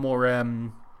seem a lot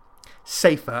more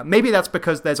safer. Maybe that's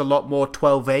because there's a lot more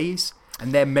 12As,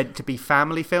 and they're meant to be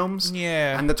family films.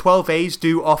 Yeah, and the 12As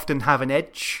do often have an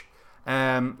edge.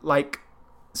 Like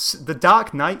The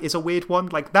Dark Knight is a weird one.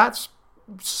 Like that's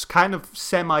kind of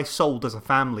semi-sold as a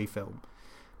family film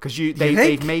because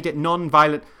they've made it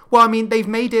non-violent. Well, I mean, they've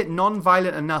made it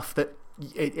non-violent enough that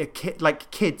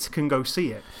kids can go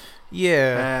see it.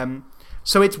 Yeah.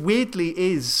 So it weirdly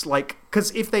is like,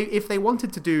 because if they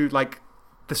wanted to do like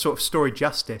the sort of story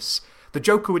justice, the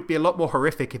Joker would be a lot more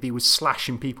horrific if he was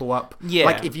slashing people up. Yeah.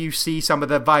 Like if you see some of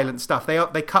the violent stuff,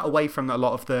 they cut away from a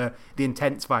lot of the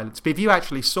intense violence. But if you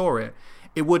actually saw it,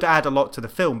 it would add a lot to the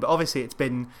film. But obviously, it's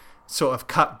been sort of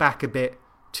cut back a bit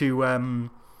to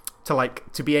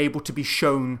be able to be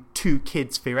shown to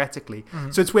kids theoretically.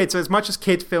 Mm-hmm. So it's weird. So as much as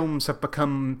kid films have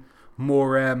become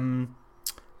more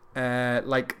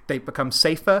like they've become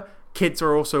safer, kids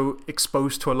are also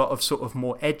exposed to a lot of sort of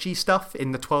more edgy stuff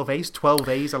in the 12As.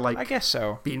 12As are like, I guess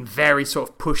so, being very sort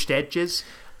of pushed edges.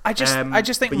 I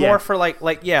just think more for like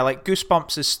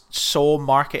Goosebumps is so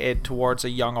marketed towards a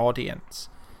young audience,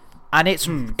 and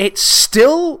it's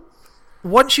still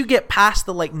once you get past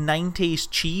the like 90s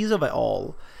cheese of it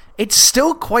all, it's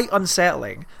still quite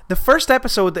unsettling. The first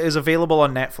episode that is available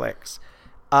on Netflix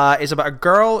is about a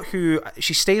girl who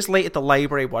she stays late at the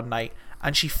library one night,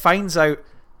 and she finds out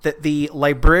that the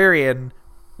librarian,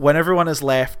 when everyone is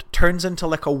left, turns into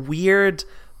like a weird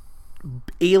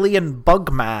alien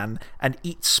bug man and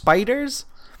eats spiders,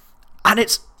 and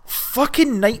it's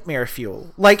fucking nightmare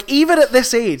fuel. Like, even at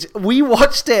this age, we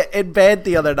watched it in bed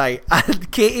the other night,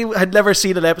 and Katie had never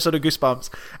seen an episode of Goosebumps,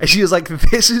 and she was like,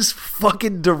 this is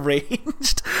fucking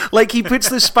deranged. Like, he puts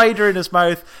the spider in his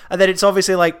mouth, and then it's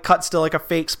obviously like cuts to like a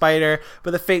fake spider,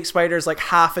 but the fake spider is like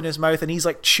half in his mouth, and he's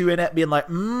like chewing it, being like,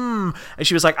 and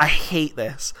she was like, I hate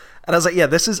this. And I was like, yeah,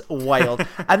 this is wild.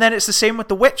 And then it's the same with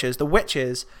The Witches. The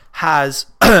Witches has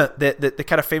the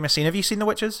kind of famous scene. Have you seen The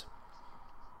Witches?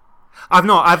 I've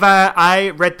not. I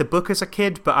read the book as a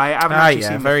kid, but I haven't actually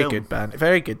seen the very film. good, Danny.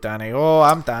 Very good, Danny. Oh,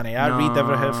 I'm Danny. I read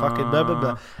every fucking blah blah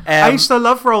blah. I used to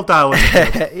love Roald Dahl as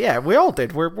a kid. Yeah, we all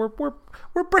did. We're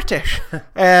British.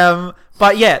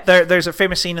 But yeah, there's a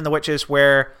famous scene in The Witches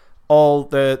where all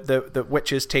the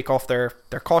witches take off their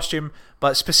costume,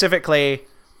 but specifically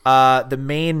the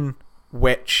main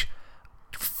witch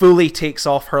fully takes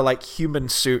off her like human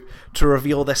suit to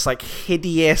reveal this like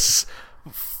hideous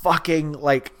fucking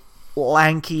like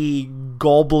lanky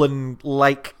goblin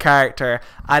like character,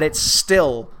 and it's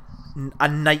still a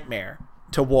nightmare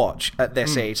to watch at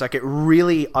this age. Like, it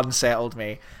really unsettled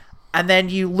me. And then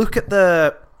you look at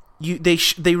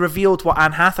they revealed what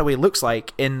Anne Hathaway looks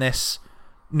like in this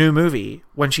new movie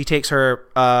when she takes her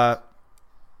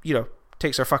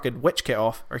takes her fucking witch kit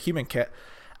off, or human kit,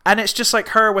 and it's just like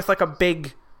her with like a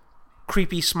big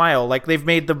creepy smile. Like, they've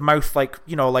made the mouth like,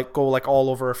 like go like all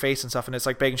over her face and stuff, and it's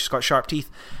like big, and she's got sharp teeth,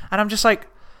 and I'm just like,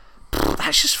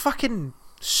 that's just fucking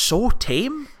so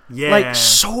tame. Yeah, like,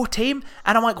 so tame.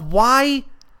 And I'm like, why?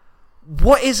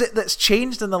 What is it that's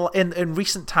changed in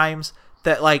recent times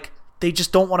that like they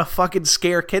just don't want to fucking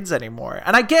scare kids anymore?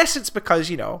 And I guess it's because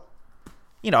a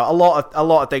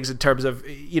lot of things in terms of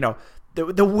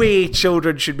the way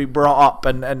children should be brought up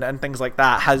and things like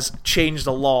that has changed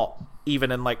a lot,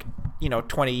 even in like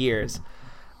 20 years,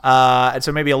 and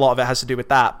so maybe a lot of it has to do with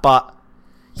that. But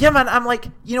yeah, man, I'm like,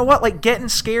 you know what, like, getting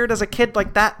scared as a kid,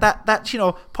 like that's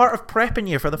part of prepping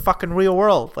you for the fucking real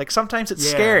world. Like, sometimes it's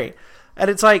scary, and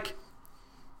it's like,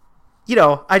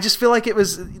 I just feel like it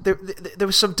was there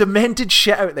was some demented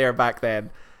shit out there back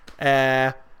then.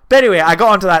 But anyway, I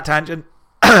got onto that tangent.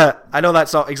 I know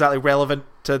that's not exactly relevant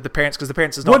to the parents, because the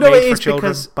parents is not made for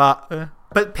children, but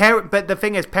the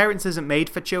thing is, Parents isn't made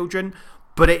for children,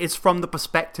 but it is from the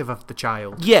perspective of the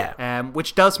child. Yeah.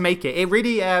 Which does make it. It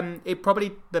really, it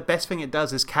probably, the best thing it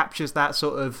does is captures that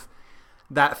sort of,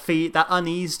 that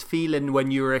uneased feeling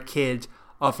when you were a kid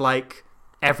of like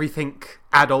everything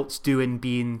adults doing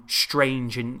being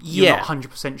strange and you're not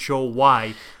 100% sure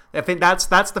why. I think that's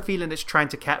the feeling it's trying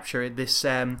to capture. This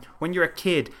when you're a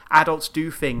kid, adults do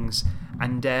things,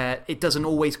 and it doesn't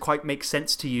always quite make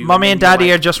sense to you. Mummy and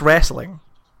Daddy are just wrestling.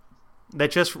 They're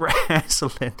just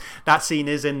wrestling. That scene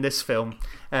is in this film.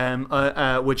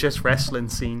 We're just wrestling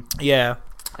scene. Yeah.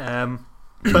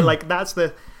 But like that's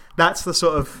the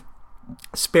sort of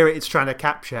spirit it's trying to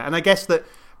capture. And I guess that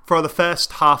for the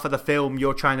first half of the film,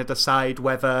 you're trying to decide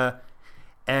whether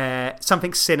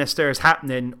something sinister is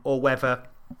happening or whether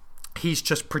he's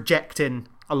just projecting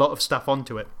a lot of stuff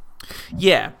onto it.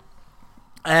 Yeah.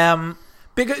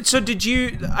 So did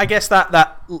you, I guess that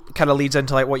kind of leads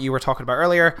into like what you were talking about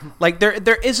earlier. Like,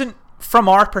 there isn't, from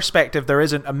our perspective, there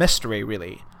isn't a mystery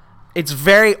really. It's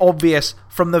very obvious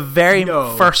from the very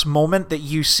first moment that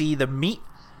you see the meat.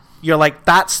 You're like,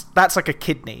 that's like a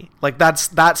kidney. Like,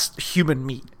 that's human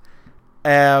meat.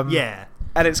 Yeah.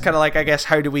 And it's kind of like, I guess,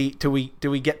 how do we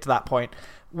get to that point?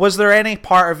 Was there any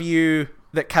part of you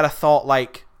that kind of thought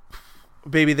like,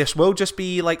 maybe this will just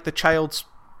be like the child's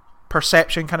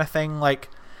perception kind of thing, like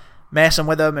messing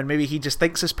with him, and maybe he just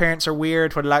thinks his parents are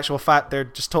weird when in actual fact they're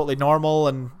just totally normal,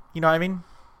 and you know what I mean?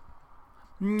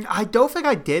 I don't think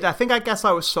I did. I guess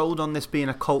I was sold on this being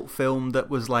a cult film that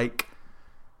was like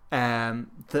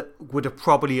that would have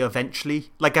probably eventually,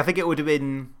 like, I think it would have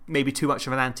been maybe too much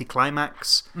of an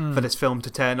anticlimax for this film to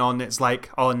turn on. It's like,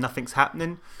 oh, nothing's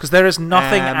happening, because there is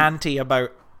nothing anti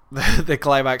about the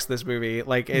climax of this movie.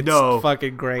 Like, it's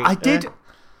fucking great. I did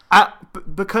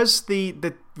because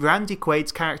the Randy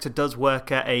Quaid's character does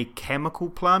work at a chemical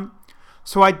plant,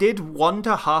 so I did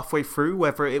wonder halfway through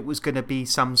whether it was going to be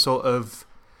some sort of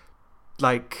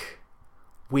like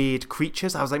weird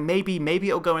creatures. I was like, maybe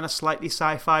it'll go in a slightly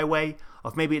sci-fi way,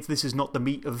 of maybe this is not the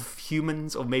meat of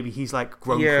humans, or maybe he's like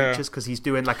grown Yeah. creatures because he's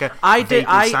doing like a I did.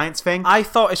 vaguely science thing. I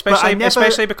thought, especially, I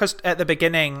especially because at the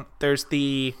beginning there's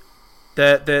the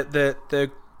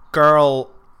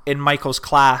girl in Michael's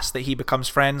class that he becomes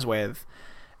friends with,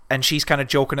 and she's kind of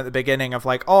joking at the beginning of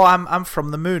like, "Oh, I'm from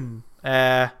the moon,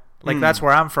 that's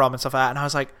where I'm from," and stuff like that. And I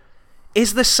was like,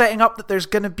 "Is this setting up that there's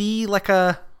gonna be like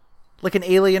an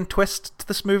alien twist to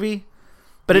this movie?"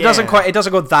 But it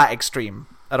doesn't go that extreme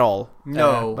at all.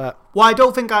 No, but well, I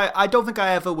don't think I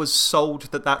ever was sold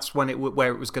that that's where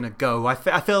it was going to go. I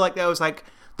feel like there was like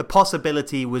the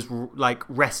possibility was like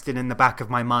resting in the back of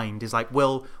my mind. Is like,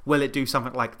 will it do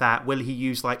something like that? Will he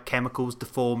use like chemicals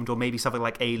deformed, or maybe something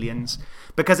like aliens?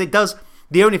 Because it does.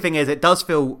 The only thing is, it does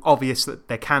feel obvious that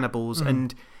they're cannibals,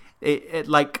 and it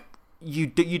like you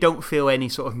don't feel any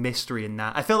sort of mystery in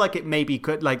that. I feel like it maybe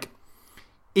could like.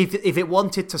 If it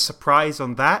wanted to surprise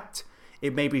on that,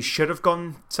 it maybe should have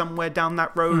gone somewhere down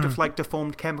that road of like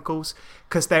deformed chemicals,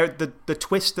 because the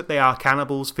twist that they are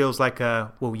cannibals feels like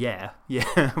yeah,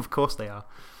 of course they are.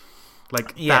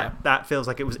 Like that feels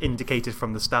like it was indicated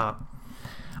from the start.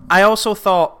 I also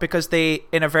thought, because they,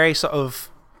 in a very sort of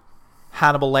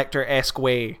Hannibal Lecter-esque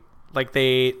way, like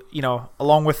they,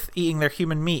 along with eating their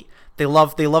human meat, they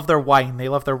love their wine, they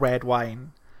love their red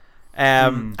wine.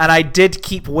 And I did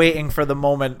keep waiting for the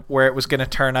moment where it was going to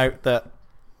turn out that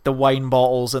the wine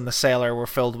bottles in the cellar were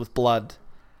filled with blood.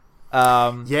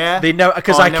 They know,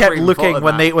 because I kept looking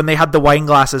when they had the wine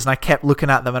glasses, and I kept looking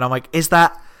at them, and I'm like, is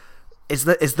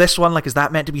this one, like, is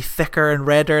that meant to be thicker and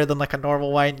redder than like a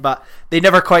normal wine? But they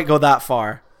never quite go that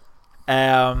far.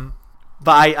 But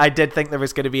I did think there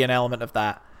was going to be an element of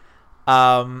that.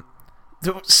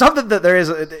 Something that there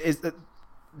is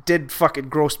did fucking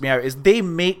gross me out is they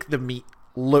make the meat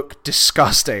look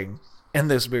disgusting in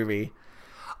this movie.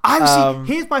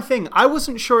 Here's my thing. I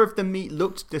wasn't sure if the meat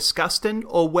looked disgusting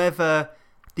or whether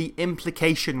the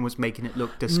implication was making it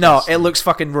look disgusting. No, it looks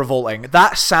fucking revolting.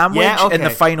 That sandwich in the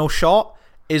final shot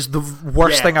is the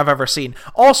worst thing I've ever seen.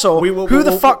 Also, who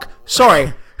the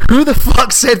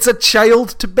fuck sends a child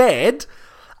to bed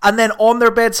and then on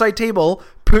their bedside table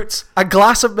puts a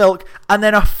glass of milk and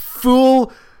then a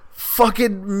full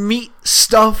fucking meat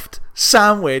stuffed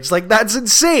sandwich? Like, that's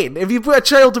insane. If you put a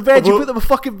child to bed, you put them a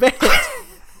fucking bed.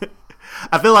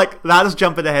 I feel like that is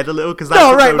jumping ahead a little, because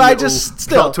that's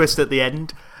plot twist at the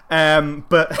end.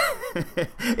 But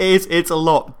it's a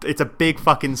lot. It's a big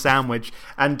fucking sandwich,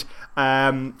 and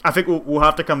I think we'll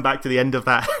have to come back to the end of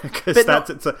that, because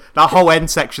that whole end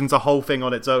section's a whole thing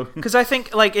on its own. Because I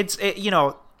think like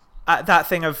that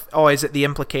thing of, oh, is it the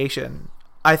implication?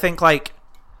 I think like,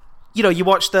 you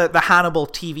watch the Hannibal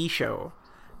TV show,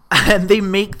 and they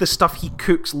make the stuff he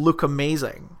cooks look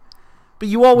amazing, but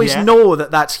you always know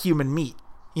that that's human meat.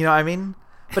 You know what I mean?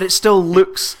 But it still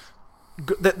looks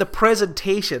good. The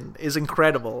presentation is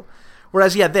incredible.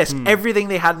 Whereas, everything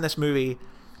they had in this movie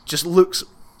just looks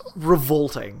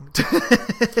revolting.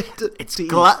 It's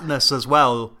gluttonous as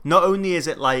well. Not only is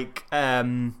it like,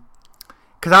 because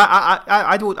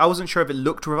I wasn't sure if it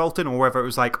looked revolting or whether it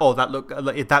was like, oh,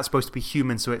 that's supposed to be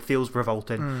human, so it feels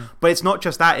revolting. But it's not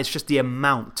just that; it's just the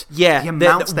amount. Yeah, the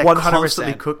amounts they're 100%.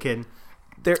 constantly cooking.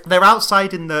 They're outside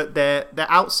they're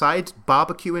outside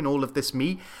barbecuing all of this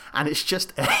meat, and it's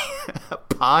just a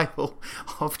pile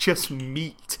of just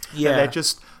meat. Yeah, that they're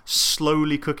just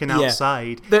slowly cooking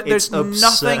outside. There's it's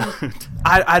absurd. nothing.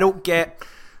 I don't get,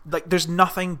 like, there's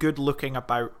nothing good looking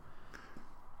about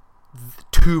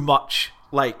too much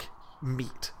like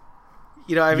meat.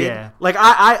 You know what I mean? Yeah. Like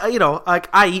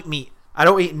I eat meat. I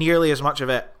don't eat nearly as much of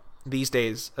it these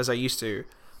days as I used to,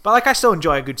 but like I still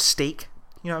enjoy a good steak.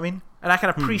 You know what I mean? And I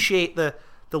can appreciate the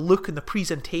look and the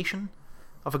presentation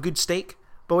of a good steak.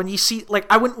 But when you see,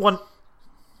 like, I wouldn't want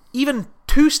even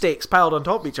 2 steaks piled on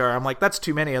top of each other. I'm like, that's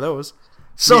too many of those.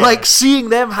 So like, seeing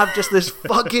them have just this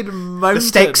fucking mountain. The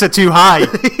stakes are too high.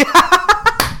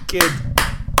 Good.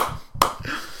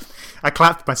 I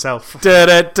clapped myself. But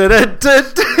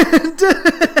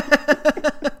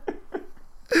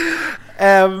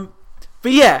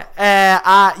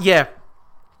yeah.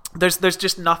 There's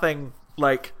just nothing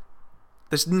like.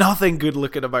 There's nothing good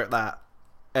looking about that.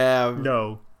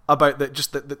 No. About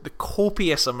the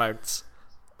copious amounts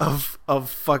of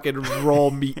fucking raw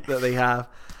meat that they have.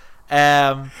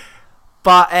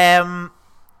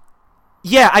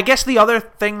 Yeah, I guess the other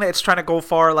thing that it's trying to go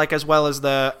for, like, as well as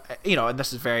the, and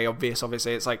this is very obvious,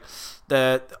 obviously, it's like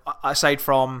aside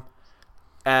from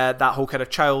that whole kind of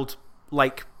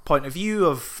child-like point of view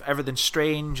of everything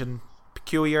strange and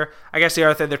peculiar, I guess the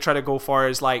other thing they're trying to go for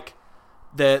is like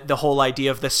the whole idea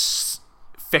of this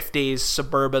 50s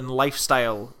suburban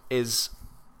lifestyle is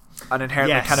an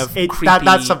inherently Yes, kind of it, creepy.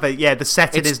 that's something. Yeah, the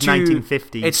setting is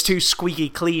 1950s. It's too squeaky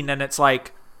clean, and it's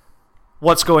like,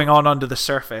 what's going on under the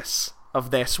surface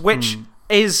of this? Which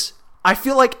is, I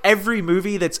feel like every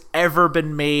movie that's ever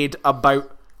been made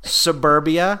about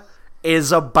suburbia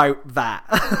is about that.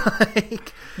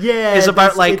 Like, yeah, is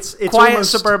about like it's quiet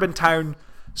almost, suburban town.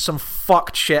 Some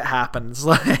fucked shit happens.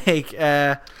 Like,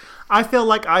 I feel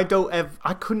like I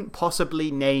couldn't possibly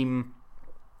name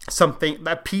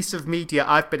a piece of media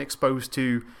I've been exposed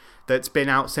to that's been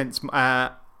out since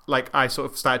like I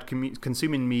sort of started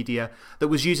consuming media that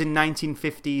was using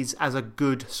 1950s as a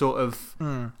good sort of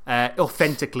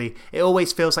authentically. It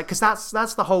always feels like, because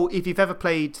that's the whole, if you've ever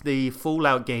played the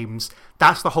Fallout games,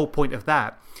 that's the whole point of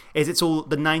that, is it's all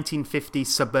the 1950s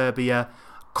suburbia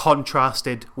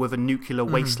contrasted with a nuclear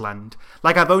wasteland.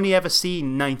 Like, I've only ever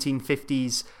seen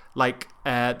 1950s, like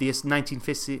the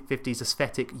 1950s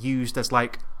aesthetic used as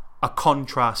like a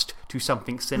contrast to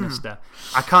something sinister.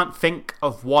 I can't think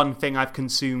of one thing I've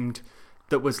consumed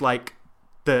that was like,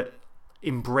 that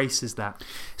embraces that.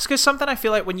 It's because something I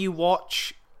feel like when you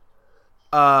watch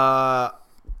it,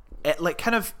 like,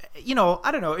 kind of, you know,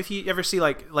 I don't know if you ever see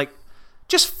like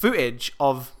just footage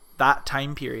of that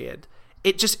time period,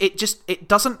 it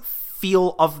doesn't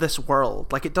feel of this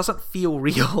world. Like, it doesn't feel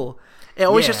real. It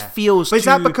always just feels but is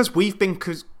that because we've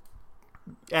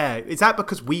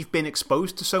been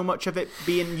exposed to so much of it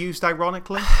being used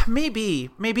ironically? Maybe,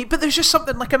 but there's just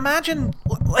something like, imagine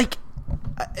like,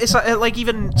 it's like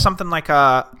even something like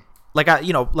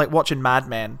you know, like watching Mad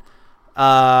Men,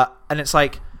 and it's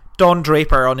like Don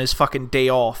Draper on his fucking day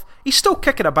off, he's still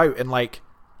kicking about in like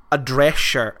a dress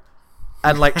shirt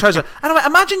and like trousers. And I'm like,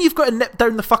 imagine you've got to nip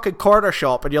down the fucking corner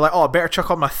shop and you're like, oh, I better chuck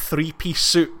on my 3-piece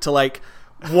suit to like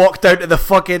walk down to the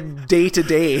fucking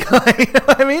day-to-day. You know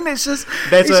what I mean? It's just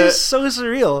just so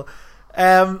surreal.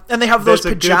 And they have those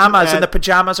pajamas, and the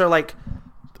pajamas are like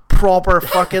proper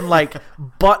fucking like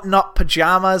button-up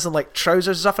pajamas and like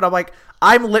trousers and stuff. And I'm like,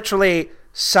 I'm literally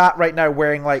sat right now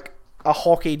wearing like a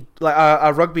hockey, like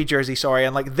a rugby jersey, sorry,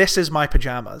 and like, this is my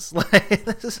pajamas. Like,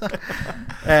 this is,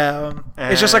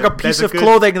 it's just like a piece of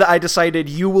clothing that I decided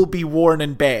you will be worn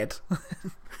in bed.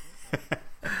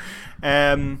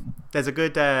 There's a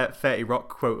good 30 Rock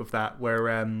quote of that where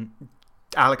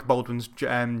Alec Baldwin's Jack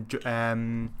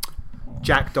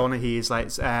Donaghy is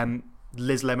like,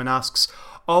 Liz Lemon asks,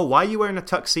 oh, why are you wearing a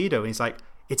tuxedo? And he's like,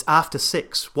 it's after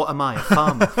 6. What am I, a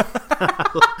farmer?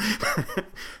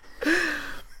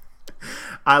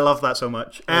 I love that so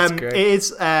much. It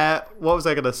is, what was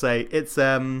I going to say? It's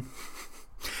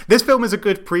this film is a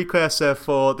good precursor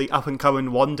for the up-and-coming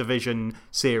WandaVision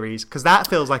series, because that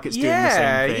feels like it's doing the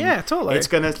same thing. Yeah, totally.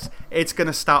 It's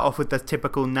gonna start off with the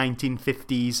typical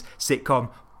 1950s sitcom,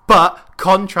 but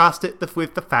contrast it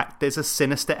with the fact there's a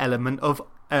sinister element of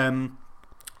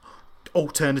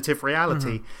alternative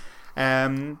reality.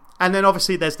 And then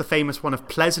obviously there's the famous one of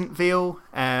Pleasantville,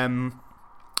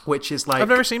 which is like, I've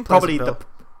never seen Pleasantville.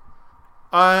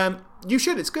 You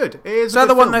should. It's good. Is that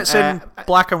the one that's in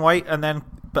black and white, and then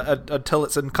until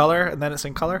it's in color, and then it's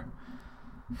in color?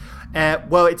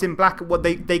 Well, it's in black. What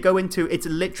they go into, it's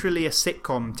literally a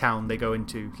sitcom town they go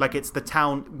into. Like, it's the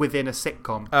town within a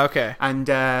sitcom. Okay. And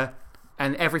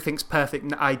everything's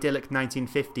perfect, idyllic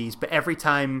 1950s. But every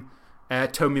time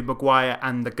Tobey Maguire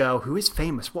and the girl who is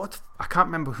famous, I can't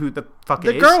remember who the fuck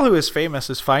it is. The girl who is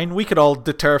famous is fine. We could all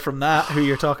deter from that. Who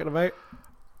you're talking about?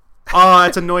 Oh,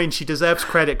 it's annoying. She deserves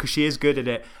credit because she is good at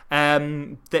it.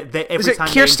 Every is it time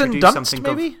Kirsten they Dunst,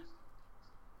 maybe?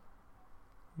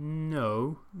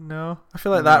 No. I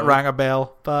feel like that rang a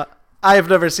bell, but I have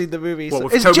never seen the movie.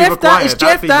 What, is Tobey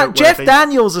Maguire? Jeff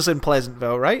Daniels is in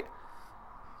Pleasantville, right?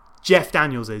 Jeff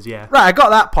Daniels is, yeah. Right, I got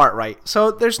that part right. So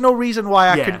there's no reason why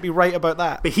I couldn't be right about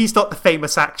that. But he's not the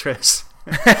famous actress.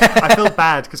 I feel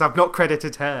bad because I've not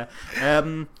credited her.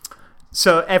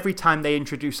 So every time they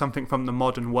introduce something from the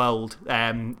modern world,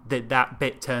 that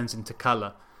bit turns into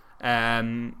colour.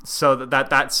 So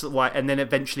that's why, and then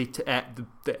eventually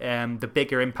the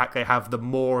bigger impact they have, the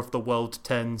more of the world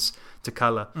turns to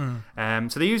colour.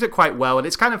 So they use it quite well, and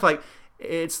it's kind of like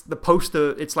it's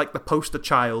like the poster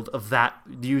child of that,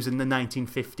 using the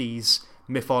 1950s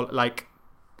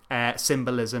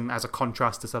symbolism as a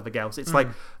contrast to something else. It's like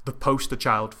the poster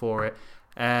child for it.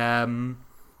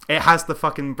 It has the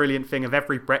fucking brilliant thing of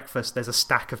every breakfast there's a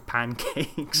stack of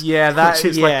pancakes. Yeah, that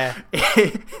is like,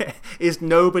 is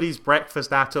nobody's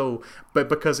breakfast at all, but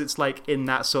because it's like in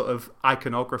that sort of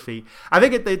iconography. I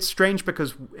think it's strange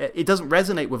because it doesn't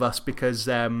resonate with us because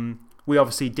we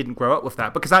obviously didn't grow up with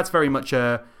that, because that's very much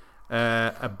a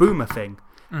boomer thing.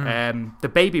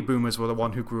 The baby boomers were the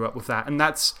one who grew up with that, and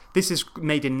this is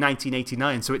made in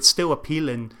 1989, so it's still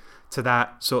appealing to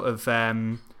that sort of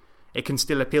it can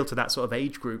still appeal to that sort of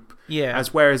age group. Yeah.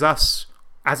 As whereas us,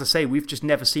 as I say, we've just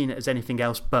never seen it as anything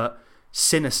else but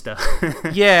sinister.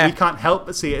 Yeah. We can't help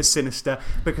but see it as sinister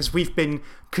because we've been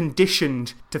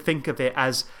conditioned to think of it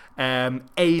as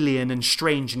alien and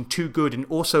strange and too good, and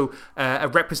also a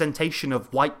representation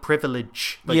of white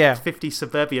privilege, like 50s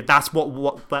suburbia. That's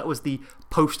what that was, the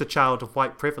poster child of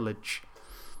white privilege.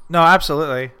 No,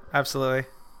 absolutely. I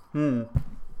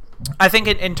think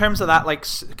in terms of that, like,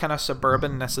 kind of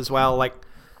suburbanness as well, like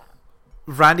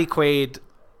Randy Quaid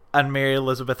and Mary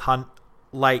Elizabeth Hunt,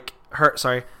 like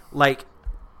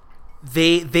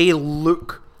they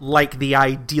look like the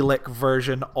idyllic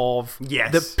version of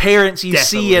the parents you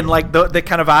see in like the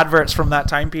kind of adverts from that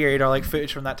time period, or like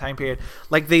footage from that time period.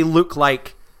 Like, they look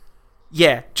like,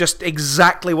 just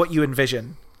exactly what you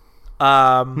envision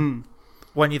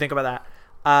when you think about that.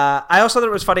 I also thought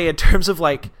it was funny in terms of,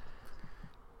 like,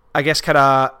 I guess kind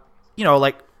of,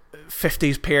 like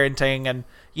 50s parenting, and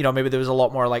maybe there was a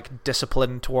lot more like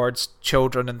discipline towards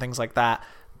children and things like that,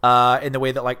 in the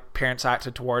way that like parents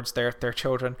acted towards their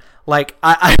children. Like,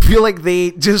 I feel like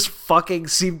they just fucking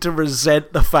seem to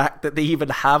resent the fact that they even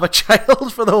have a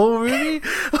child for the whole movie.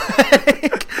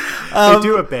 Like, they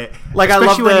do a bit, like,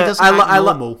 especially when he doesn't act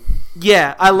normal.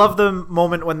 Yeah, I love the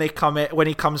moment when when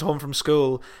he comes home from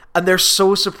school and they're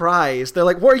so surprised. They're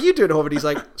like, "What are you doing home?" And he's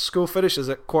like, "School finishes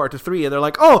at 2:45." And they're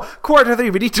like, "Oh,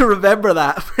 2:45. We need to remember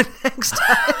that for next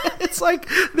time." It's like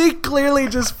they clearly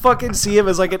just fucking see him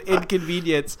as like an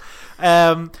inconvenience.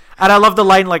 And I love the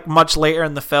line like much later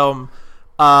in the film,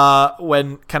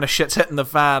 when kind of shit's hitting the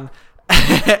fan,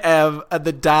 and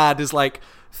the dad is like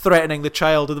threatening the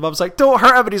child, and the mum's like, "Don't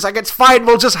hurt him," and he's like, "It's fine.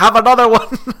 We'll just have another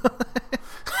one."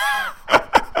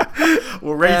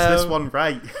 We'll raise this one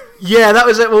right. Yeah, that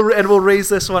was it. We'll raise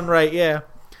this one right. Yeah.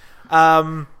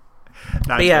 But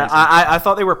yeah, I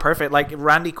thought they were perfect. Like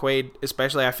Randy Quaid,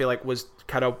 especially, I feel like was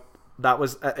kind of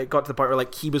it got to the point where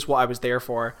like he was what I was there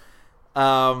for.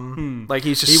 Like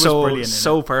he was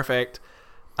so perfect.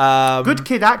 Good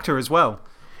kid actor as well.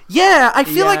 Yeah, I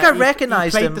feel like I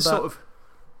recognized him.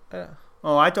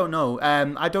 Oh, I don't know.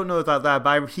 I don't know about that,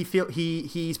 but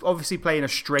he's obviously playing a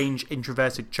strange,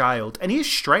 introverted child, and he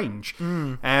is strange.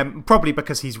 Probably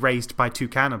because he's raised by two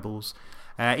cannibals,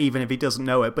 even if he doesn't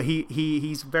know it. But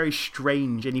he's very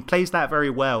strange, and he plays that very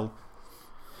well.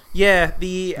 Yeah,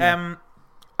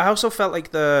 I also felt like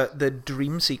the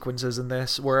dream sequences in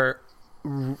this were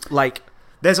like,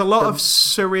 there's a lot of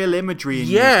surreal imagery.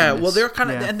 Well, they're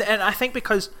kind of, and I think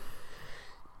because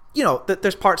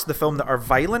there's parts of the film that are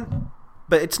violent,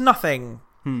 but it's nothing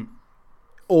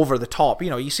over the top.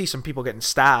 You see some people getting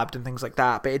stabbed and things like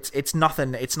that, but it's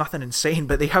nothing insane.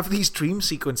 But they have these dream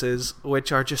sequences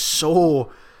which are just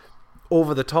so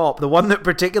over the top. The one that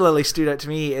particularly stood out to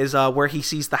me is where he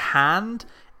sees the hand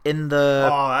in the...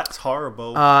 Oh, that's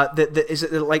horrible. Is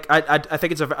it like... I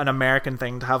think it's an American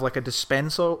thing to have like a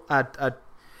dispenser...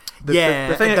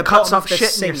 The thing that cuts off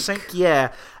shit in your sink.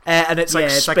 Yeah. And it's like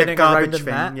spinning like around in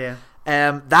that. Yeah.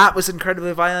 That was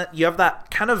incredibly violent. You have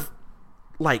that kind of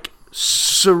like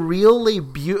surreally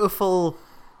beautiful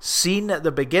scene at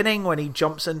the beginning when he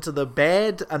jumps into the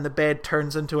bed and the bed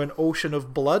turns into an ocean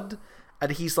of blood,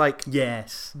 and he's like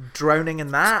drowning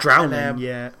in that. It's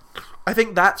drowning, I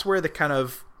think that's where the kind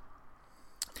of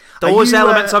those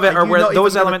elements of it are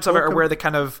where the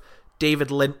kind of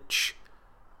David Lynch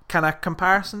kind of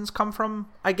comparisons come from,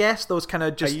 I guess. Those kind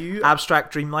of just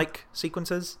abstract dreamlike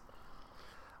sequences.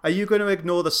 Are you going to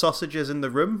ignore the sausages in the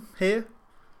room here?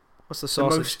 What's the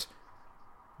sausage?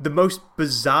 The most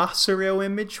bizarre surreal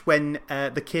image when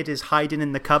the kid is hiding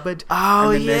in the cupboard. Oh,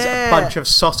 and then there's a bunch of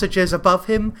sausages above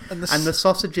him, and the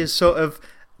sausages sort of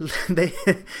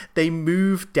they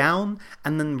move down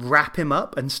and then wrap him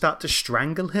up and start to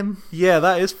strangle him. Yeah,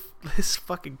 that is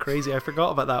fucking crazy. I forgot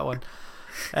about that one.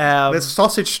 The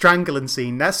sausage strangling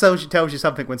scene, that tells you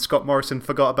something when Scott Morrison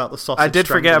forgot about the sausage. I did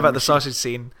forget about the sausage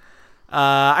scene.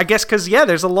 I guess because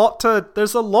there's a lot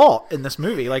in this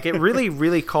movie. Like, it really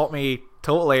really caught me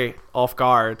totally off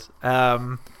guard.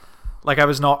 Like, I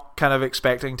was not kind of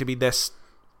expecting to be this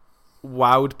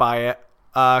wowed by it,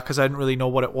 because I didn't really know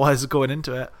what it was going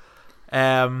into it.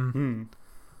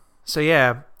 So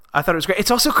yeah, I thought it was great.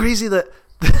 It's also crazy that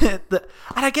and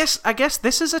I guess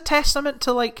this is a testament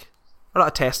to, like, or not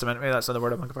a testament, maybe that's not the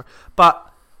word I'm looking for,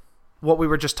 but what we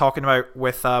were just talking about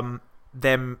with them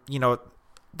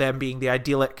being the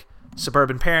idyllic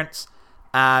suburban parents,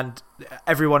 and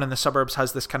everyone in the suburbs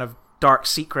has this kind of dark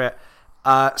secret.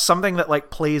 Something that like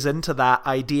plays into that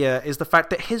idea is the fact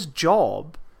that his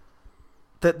job,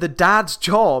 that the dad's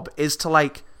job, is to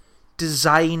like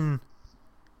design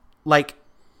like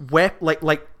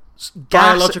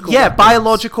Biological weapons.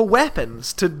 biological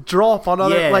weapons to drop on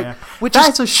other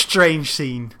that's a strange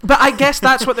scene. But I guess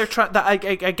that's what they're trying.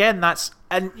 Again, that's,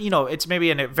 and it's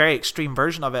maybe a very extreme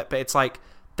version of it, but it's like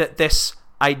that this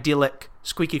idyllic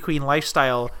squeaky clean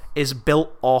lifestyle is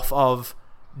built off of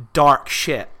dark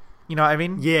shit. You know what I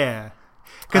mean? Yeah.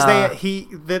 Because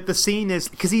the scene is,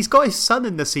 because he's got his son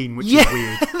in the scene, which is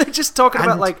weird. They're just talking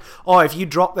about like, if you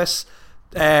drop this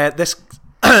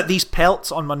these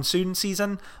pelts on monsoon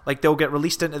season, like they'll get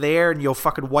released into the air and you'll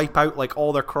fucking wipe out like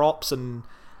all their crops. And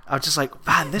I was just like,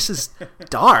 man, this is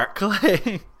dark.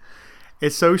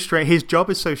 It's so strange. His job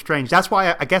is so strange. That's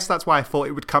why I guess that's why I thought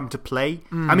it would come to play.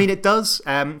 I mean, it does.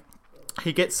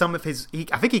 He gets some of his.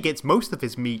 I think he gets most of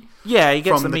his meat. Yeah, he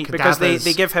gets the meat because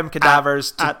they give him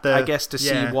cadavers to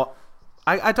see what.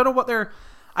 I don't know what they're.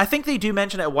 I think they do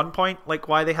mention it at one point, like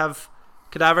why they have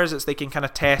cadavers. It's they can kind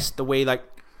of test the way like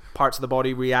parts of the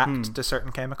body react to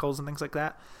certain chemicals and things like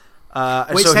that.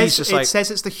 And well, so it says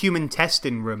it's the human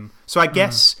testing room. So I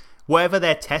guess whatever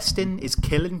they're testing is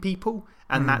killing people,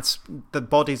 and that's the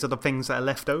bodies are the things that are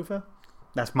left over.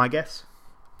 That's my guess.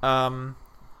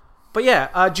 But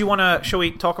yeah, do you want to? Shall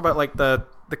we talk about like the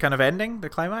kind of ending, the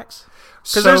climax?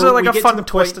 Because there's like a fun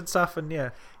twist and stuff, and yeah.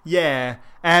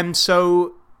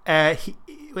 So he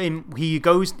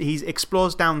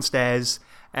explores downstairs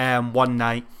one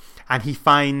night, and he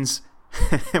finds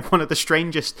one of the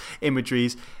strangest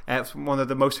imageries, one of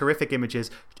the most horrific images: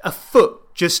 a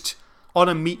foot just on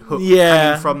a meat hook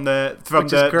hanging from the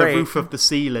roof of the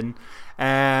ceiling,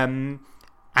 and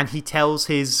he tells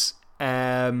his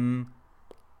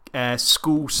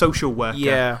school social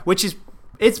worker, which is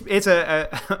it's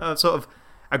a sort of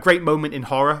a great moment in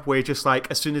horror where just like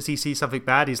as soon as he sees something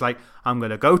bad, he's like, I'm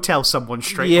gonna go tell someone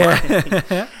straight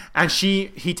away. And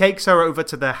he takes her over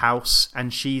to the house,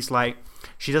 and she's like,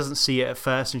 she doesn't see it at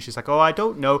first, and she's like, oh, I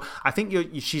don't know, I think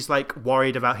she's like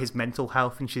worried about his mental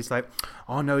health, and she's like,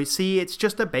 oh no, see, it's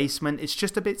just a basement, it's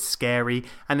just a bit scary.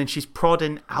 And then she's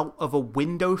prodding out of a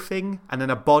window thing, and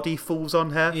then a body falls on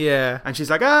her, and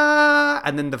she's like, ah.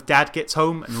 And then the dad gets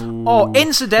home, and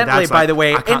incidentally, by the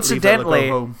way, it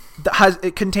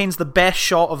contains the best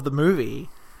shot of the movie,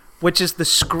 which is the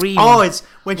scream. It's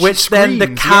when she screams, then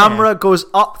the camera goes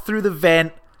up through the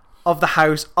vent of the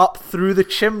house, up through the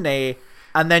chimney,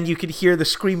 and then you can hear the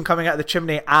scream coming out of the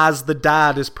chimney as the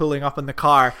dad is pulling up in the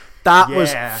car. That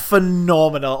was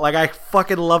phenomenal. Like, I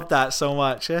fucking loved that so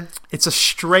much. It's a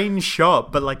strange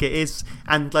shot, but like it is,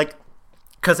 and like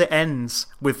because it ends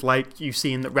with like you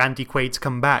seeing that Randy Quaid's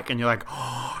come back, and you're like,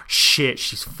 oh shit,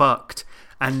 she's fucked.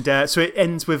 And so it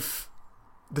ends with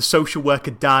the social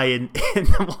worker dying in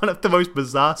one of the most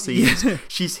bizarre scenes.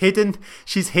 She's hidden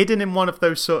in one of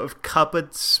those sort of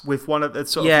cupboards with one of the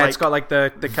sort of like, it's got like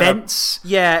the vents.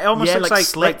 It almost looks like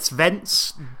slits,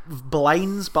 vents,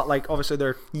 blinds, but like obviously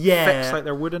they're fixed like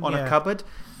they're wooden on a cupboard.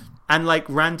 And like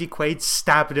Randy Quaid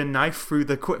stabbed a knife through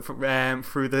the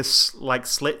like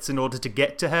slits in order to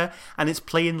get to her, and it's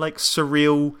playing like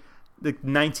surreal, the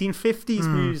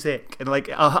 1950s music and like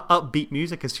upbeat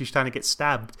music as she's trying to get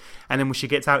stabbed, and then when she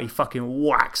gets out, he fucking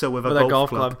whacks her with a golf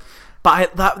club.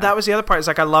 But that was the other part. Is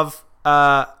like I love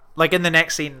like in the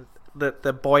next scene,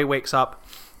 the boy wakes up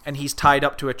and he's tied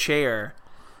up to a chair,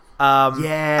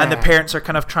 and the parents are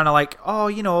kind of trying to like,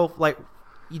 like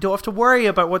you don't have to worry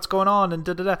about what's going on and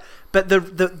but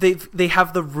they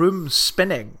have the room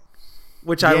spinning,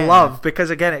 which I love,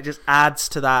 because again it just adds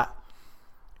to that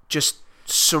just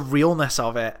surrealness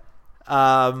of it.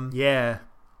 So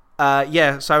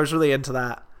I was really into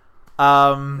that.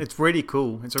 It's really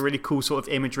cool. It's a really cool sort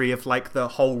of imagery of like the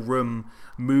whole room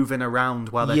moving around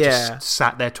while they're just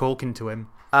sat there talking to him.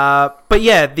 But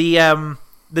yeah, the mom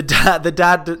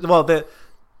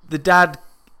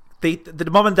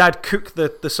and dad cook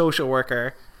the social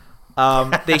worker.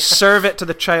 They serve it to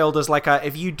the child as like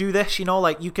if you do this,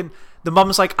 like you can. The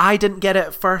mom's like, I didn't get it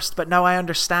at first, but now I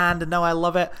understand and now I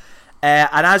love it.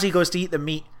 And as he goes to eat the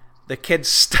meat, the kid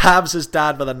stabs his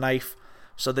dad with a knife.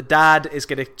 So the dad is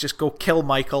going to just go kill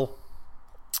Michael.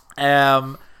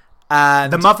 And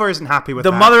the mother isn't happy with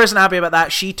that. The mother isn't happy about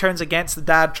that. She turns against the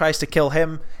dad, tries to kill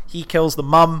him. He kills the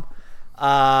mum.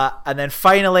 And then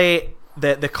finally,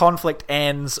 the conflict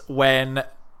ends when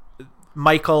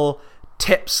Michael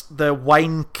tips the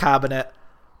wine cabinet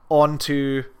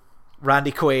onto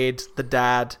Randy Quaid, the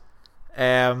dad,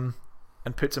 and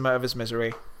puts him out of his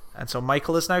misery. And so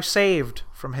Michael is now saved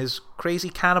from his crazy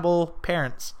cannibal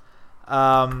parents.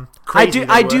 I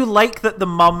do like that the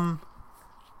mum,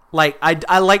 like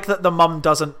I like that the mum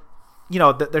doesn't,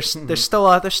 that there's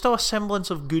still a semblance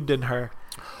of good in her.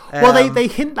 Well, they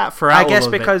hint that throughout. I guess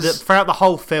all of because it, throughout the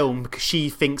whole film, because she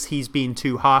thinks he's being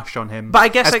too harsh on him. But I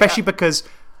guess especially because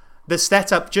the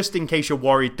setup, just in case you're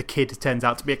worried, the kid turns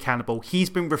out to be a cannibal. He's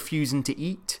been refusing to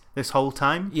eat this whole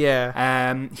time. Yeah.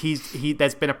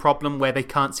 There's been a problem where they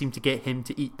can't seem to get him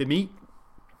to eat the meat.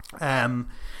 And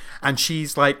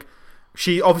she's like,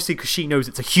 she obviously, because she knows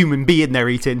it's a human being they're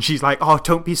eating, she's like, oh,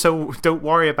 don't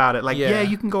worry about it. Like, yeah,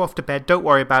 you can go off to bed, don't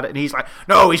worry about it. And he's like,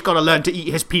 no, he's got to learn to eat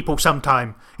his people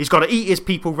sometime. He's got to eat his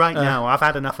people right now. I've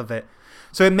had enough of it.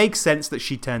 So it makes sense that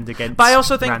she turned against But I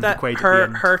also think Randy that Quaid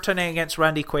her turning against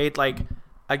Randy Quaid, like,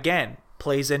 again,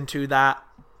 plays into that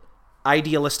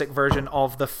idealistic version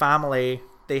of the family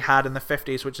they had in the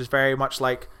 50s, which is very much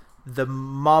like the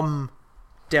mum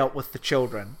dealt with the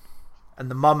children. And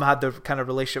the mum had the kind of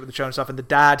relationship with the children and stuff. And the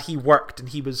dad, he worked and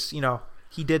he was,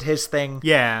 he did his thing.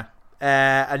 Yeah.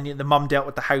 And the mum dealt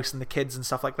with the house and the kids and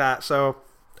stuff like that. So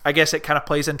I guess it kind of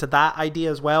plays into that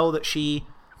idea as well, that she,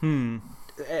 in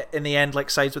the end, like,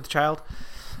 sides with the child.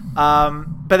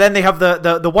 But then they have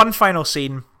the one final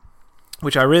scene,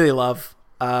 which I really love,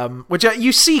 which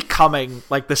you see coming,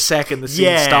 like, the second the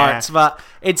scene starts. But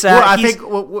it's... I think...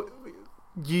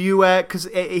 because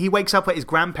he wakes up at his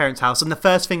grandparents' house, and the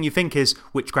first thing you think is,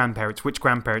 which grandparents?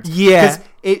 Yeah.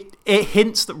 Because it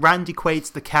hints that Randy Quaid's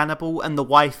the cannibal, and the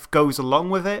wife goes along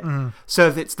with it. So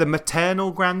if it's the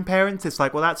maternal grandparents, it's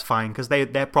like, well, that's fine, because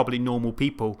they're probably normal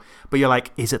people. But you're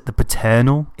like, is it the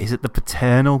paternal? Is it the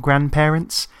paternal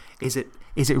grandparents? Is it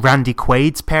Randy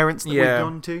Quaid's parents that we've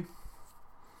gone to?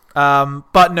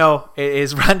 But no, it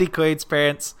is Randy Quaid's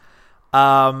parents.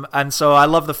 And so I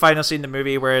love the final scene in the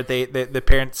movie where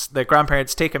the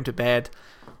grandparents take him to bed.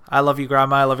 I love you,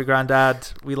 Grandma. I love you, Granddad.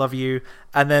 We love you.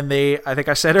 And then I think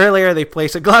I said earlier, they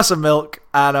place a glass of milk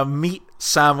and a meat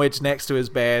sandwich next to his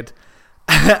bed.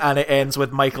 And it ends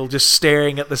with Michael just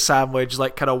staring at the sandwich,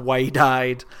 like, kind of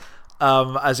wide-eyed,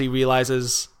 as he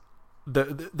realizes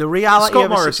the reality Scott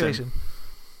of Morrison. the situation.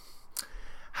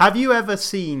 Have you ever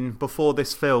seen, before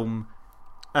this film,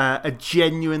 a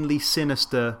genuinely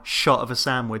sinister shot of a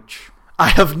sandwich? I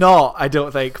have not, I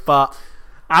don't think, but...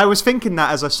 I was thinking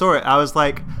that as I saw it. I was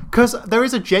like, because there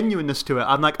is a genuineness to it.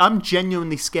 I'm like, I'm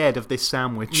genuinely scared of this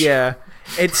sandwich. Yeah.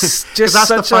 It's just that's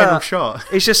such the final shot.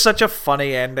 It's just such a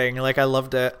funny ending. Like, I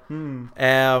loved it.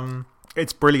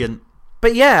 It's brilliant.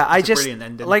 But yeah, It's a brilliant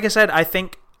ending. like I said, I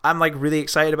think I'm, like, really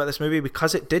excited about this movie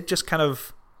because it did just kind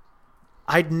of...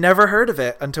 I'd never heard of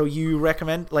it until you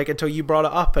until you brought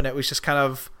it up, and it was just kind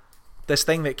of this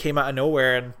thing that came out of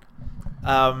nowhere,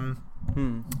 and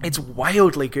it's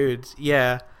wildly good.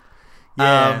 Yeah.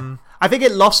 I think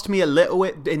it lost me a little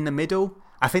bit in the middle.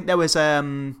 I think there was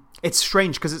it's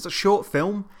strange because it's a short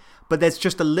film, but there's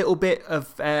just a little bit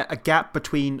of a gap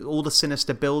between all the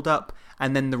sinister build up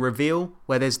and then the reveal,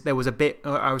 where there was a bit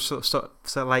I was sort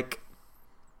of like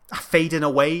fading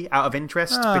away out of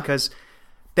interest because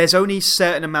there's only a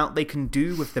certain amount they can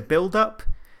do with the build up,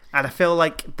 and I feel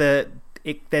like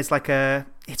there's like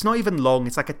it's not even long,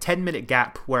 it's like a 10-minute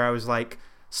gap where I was like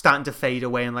starting to fade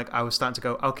away, and like I was starting to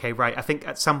go, okay, right, I think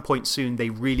at some point soon they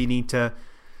really need to,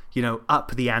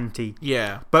 up the ante.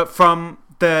 Yeah. But for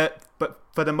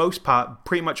the most part,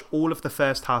 pretty much all of the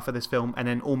first half of this film and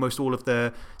then almost all of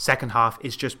the second half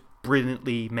is just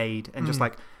brilliantly made and just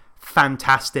like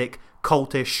fantastic,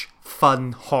 cultish,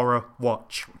 fun horror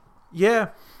watch. Yeah.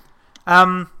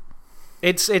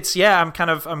 It's I'm kind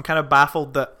of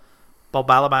baffled that Bob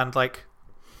Balaban, like,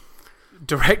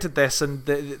 directed this, and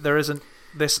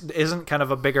this isn't kind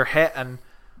of a bigger hit and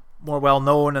more well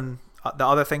known, and the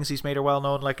other things he's made are well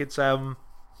known. Like, it's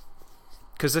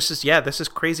because this is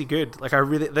crazy good. Like,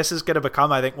 this is gonna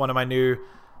become, I think, one of my new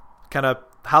kind of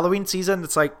Halloween season.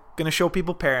 It's like gonna show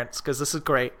people Parents, because this is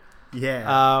great.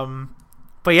 Yeah.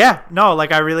 But yeah, no,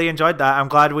 like, I really enjoyed that. I'm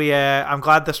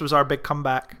glad this was our big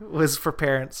comeback, was for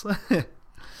Parents.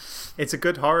 It's a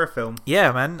good horror film.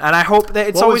 Yeah, man. And I hope that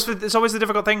it's always the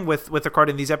difficult thing with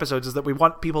recording these episodes, is that we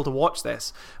want people to watch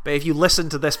this. But if you listen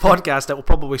to this podcast, it will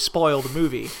probably spoil the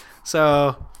movie.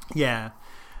 So yeah.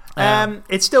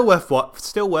 It's still worth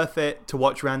it to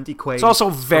watch Randy Quaid. It's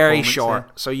also very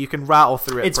short, so you can rattle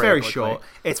through it. It's very short.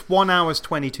 It's 1 hour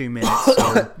 22 minutes.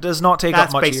 So does not take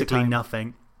up much of your basically time.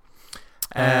 nothing.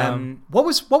 What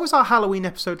was our Halloween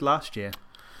episode last year?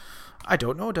 I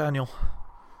don't know, Daniel.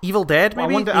 Evil Dead,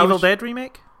 maybe? Evil Dead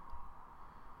remake?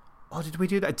 Oh, did we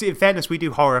do that? In fairness, we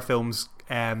do horror films.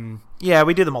 Yeah,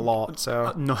 we do them a lot,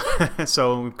 so... No,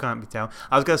 so we can't be telling.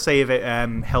 I was going to say if it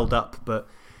held up, but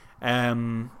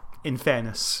in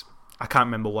fairness, I can't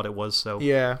remember what it was, so...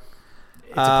 Yeah.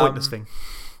 It's a pointless thing.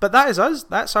 But that is us.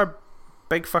 That's our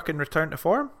big fucking return to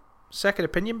form. Second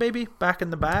Opinion, baby, back in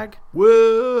the bag.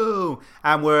 Whoa!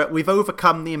 And we've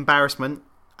overcome the embarrassment,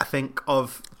 I think,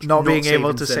 of Not being able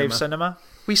saving to save cinema.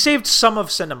 We saved some of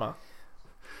cinema.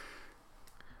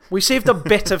 We saved a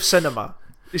bit of cinema.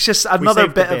 It's just another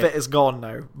saved a bit of bit. it is gone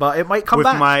now, but it might come with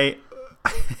back.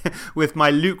 with my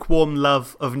lukewarm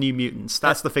love of New Mutants.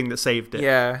 That's the thing that saved it.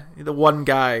 Yeah, the one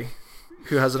guy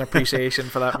who has an appreciation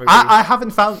for that movie. I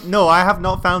have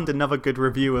not found another good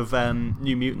review of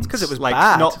New Mutants because it was like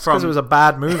bad. not Because it was a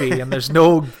bad movie, and there's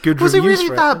no good Was it reviews really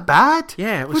for that bad?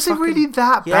 Yeah, it was. Was it really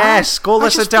that bad? Yes, go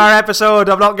listen to our episode.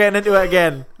 I'm not getting into it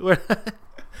again.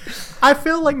 I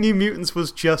feel like New Mutants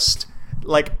was just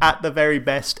like at the very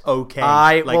best okay.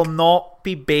 I like, will not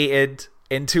be baited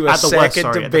into a At the worst, second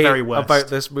sorry, at the debate very worst. about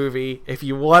this movie. If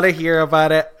you want to hear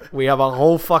about it, we have a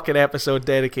whole fucking episode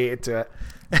dedicated to it.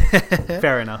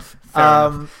 Fair enough. Fair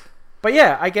enough. But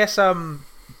yeah, I guess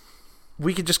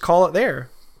we could just call it there.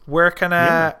 Where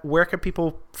can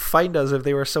people find us if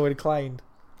they were so inclined?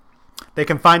 They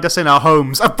can find us in our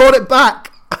homes. I brought it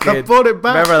back. I brought it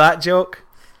back. Remember that joke?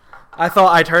 I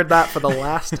thought I'd heard that for the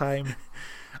last time.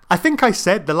 I think I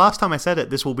said the last time I said it,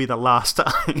 this will be the last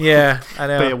time. Yeah, I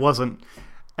know. But it wasn't.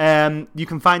 You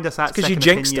can find us at 'cause you Second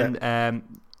jinxed Opinion.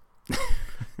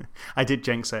 I did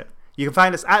jinx it. You can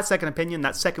find us at Second Opinion.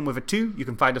 That's second with a 2. You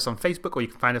can find us on Facebook or you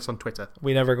can find us on Twitter.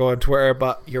 We never go on Twitter,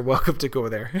 but you're welcome to go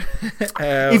there.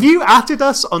 If you added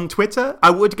us on Twitter, I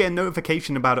would get a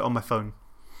notification about it on my phone.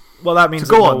 Well, that means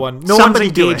So go that on. no one's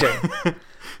Somebody do it. engaging.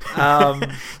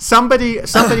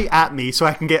 Somebody at me so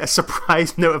I can get a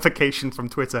surprise notification from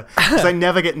Twitter, because I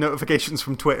never get notifications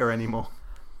from Twitter anymore.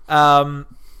 But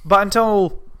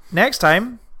until next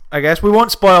time, I guess we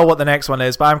won't spoil what the next one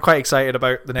is, but I'm quite excited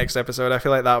about the next episode. I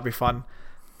feel like that'll be fun.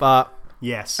 But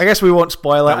Yes. I guess we won't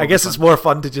spoil it. That will I guess be it's fun. more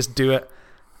fun to just do it.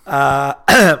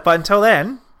 But until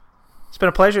then, it's been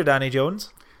a pleasure, Danny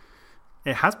Jones.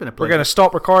 It has been a We're pleasure. going to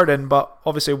stop recording, but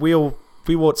obviously we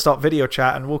won't stop video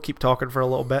chatting. We'll keep talking for a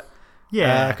little bit.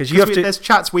 Yeah, because you have to. There's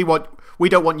chats we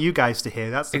don't want you guys to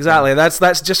hear. That's the Exactly.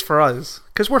 That's just for us,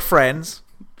 because we're friends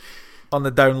on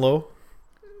the down low.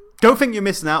 Don't think you're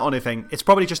missing out on anything. It's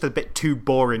probably just a bit too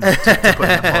boring to put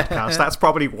in a podcast. That's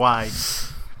probably why.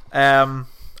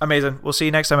 Amazing. We'll see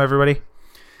you next time, everybody.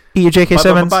 Eat your J.K. Bye,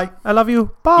 Simmons. bye, bye. I love you.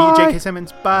 Bye. J.K.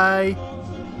 Simmons. Bye.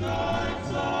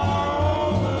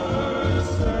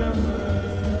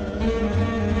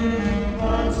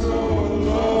 I'm so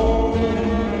alone,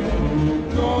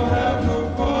 don't have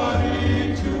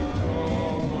nobody to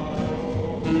call my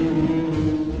own.